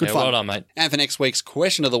battle. Good fun. Well done, mate. And for next week's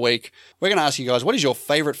question of the week, we're going to ask you guys, what is your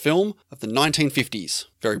favourite film of the 1950s?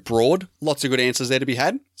 Very broad. Lots of good answers there to be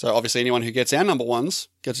had. So obviously anyone who gets our number ones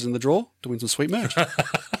gets us in the draw to win some sweet merch.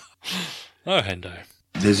 Oh, Hendo.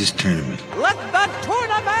 There's this tournament. Let the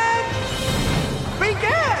tournament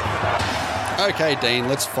begin! Okay, Dean,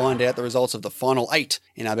 let's find out the results of the final 8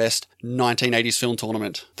 in our best 1980s film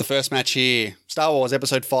tournament. The first match here, Star Wars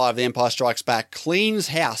Episode 5, The Empire Strikes Back, cleans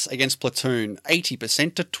house against Platoon,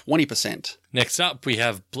 80% to 20%. Next up, we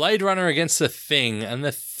have Blade Runner against The Thing, and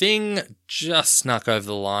The Thing just snuck over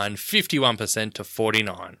the line, 51% to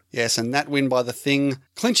 49%. Yes, and that win by The Thing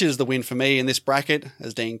clinches the win for me in this bracket,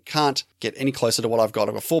 as Dean can't get any closer to what I've got.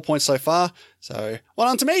 I've got 4 points so far, so well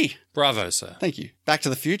done to me. Bravo, sir. Thank you. Back to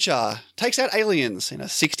the Future takes out Aliens in a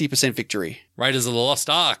 60% victory. Raiders of the Lost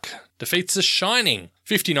Ark defeats The Shining,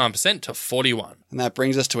 59% to 41%. And that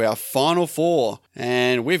brings us to our final 4,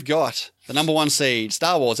 and we've got the number 1 seed,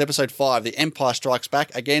 Star Wars Episode 5, The Empire Strikes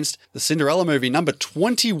Back, against the Cinderella movie, number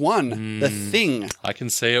 21, The Thing. I can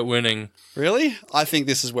see it winning. Really? I think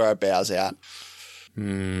this is where it bows out.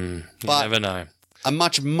 You But never know. a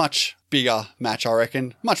much, much bigger match, I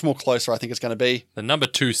reckon. Much more closer, I think it's going to be. The number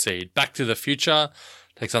 2 seed, Back to the Future,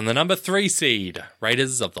 takes on the number 3 seed,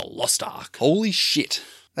 Raiders of the Lost Ark. Holy shit.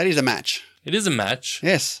 That is a match. It is a match.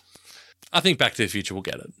 Yes. I think Back to the Future will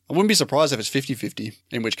get it. I wouldn't be surprised if it's 50-50,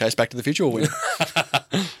 in which case Back to the Future will win.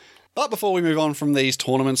 But before we move on from these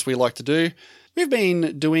tournaments we like to do, we've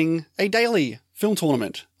been doing a daily film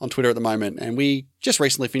tournament on Twitter at the moment, and we just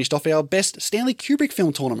recently finished off our best Stanley Kubrick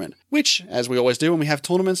film tournament, which, as we always do when we have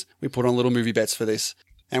tournaments, we put on little movie bets for this.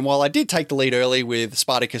 And while I did take the lead early with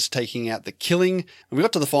Spartacus taking out The Killing, when we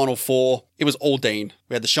got to the final four, it was all Dean.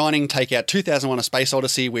 We had The Shining take out 2001: A Space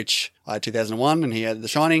Odyssey, which I had 2001 and he had The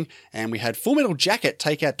Shining, and we had Full Metal Jacket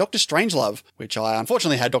take out Dr. Strangelove, which I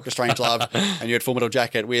unfortunately had Dr. Strangelove, and you had Full Metal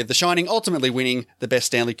Jacket, with The Shining ultimately winning the best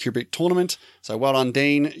Stanley Kubrick tournament. So well done,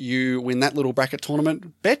 Dean. You win that little bracket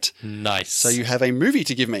tournament bet. Nice. So you have a movie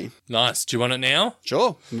to give me. Nice. Do you want it now?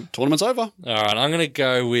 Sure. Tournament's over. All right, I'm going to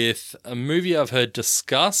go with a movie I've heard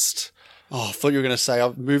discussed. Oh, I thought you were going to say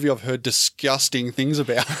a movie I've heard disgusting things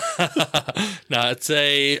about. No,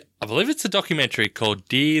 I believe it's a documentary called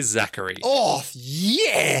Dear Zachary. Oh,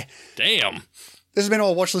 yeah. Damn. This has been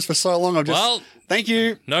on my watch list for so long. Thank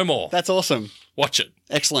you. No more. That's awesome. Watch it.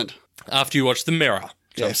 Excellent. After you watch The Mirror.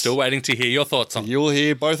 So I'm still waiting to hear your thoughts on it. You'll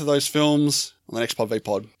hear both of those films on the next Pod v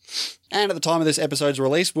Pod. And at the time of this episode's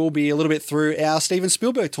release, we'll be a little bit through our Steven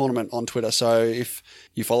Spielberg tournament on Twitter. So if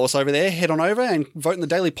you follow us over there, head on over and vote in the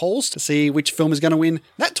daily polls to see which film is going to win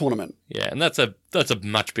that tournament. Yeah, and that's a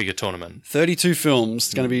much bigger tournament. 32 films.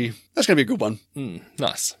 That's going to be a good one.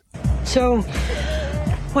 Nice. So,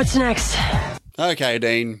 what's next? Okay,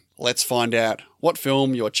 Dean, let's find out what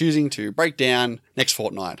film you're choosing to break down next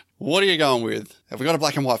fortnight. What are you going with? Have we got a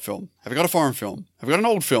black and white film? Have we got a foreign film? Have we got an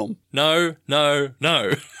old film? No.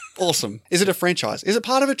 Awesome. Is it a franchise? Is it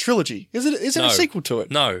part of a trilogy? Is it a sequel to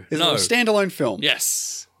it? No. Is it a standalone film?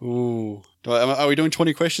 Yes. Ooh. Are we doing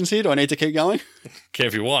 20 questions here? Do I need to keep going? Okay,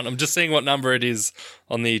 if you want. I'm just seeing what number it is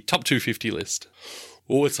on the top 250 list.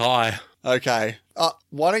 Oh, it's high. Okay.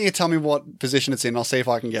 Why don't you tell me what position it's in? I'll see if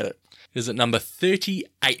I can get it. Is it number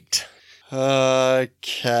 38?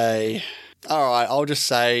 Okay. All right, I'll just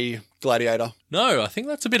say Gladiator. No, I think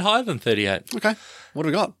that's a bit higher than 38. Okay. What do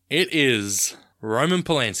we got? It is Roman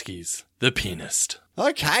Polanski's The Pianist.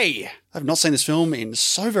 Okay. I've not seen this film in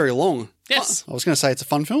so very long. Yes. I was going to say it's a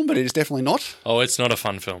fun film, but it is definitely not. Oh, it's not a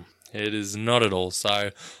fun film. It is not at all. So,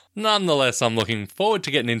 nonetheless, I'm looking forward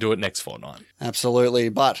to getting into it next fortnight. Absolutely.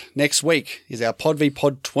 But next week is our Pod v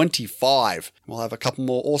Pod 25. We'll have a couple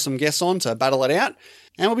more awesome guests on to battle it out.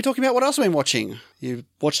 And we'll be talking about what else we've been watching. You've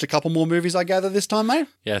watched a couple more movies, I gather, this time, mate?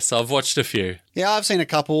 Yes, I've watched a few. Yeah, I've seen a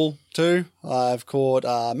couple too. I've caught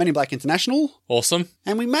Men in Black International. Awesome.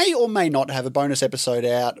 And we may or may not have a bonus episode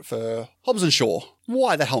out for Hobbs and Shaw.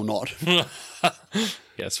 Why the hell not?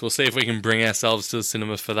 Yes, we'll see if we can bring ourselves to the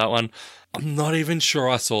cinema for that one. I'm not even sure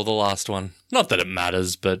I saw the last one. Not that it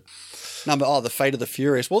matters, but... The Fate of the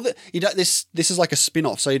Furious. Well, this is like a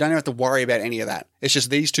spin-off, so you don't have to worry about any of that. It's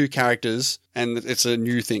just these two characters, and it's a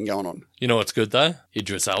new thing going on. You know what's good, though?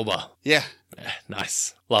 Idris Elba. Yeah.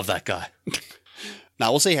 Nice. Love that guy.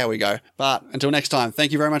 We'll see how we go. But until next time,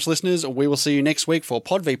 thank you very much, listeners. We will see you next week for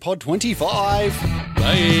Pod v Pod 25.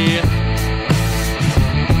 Bye.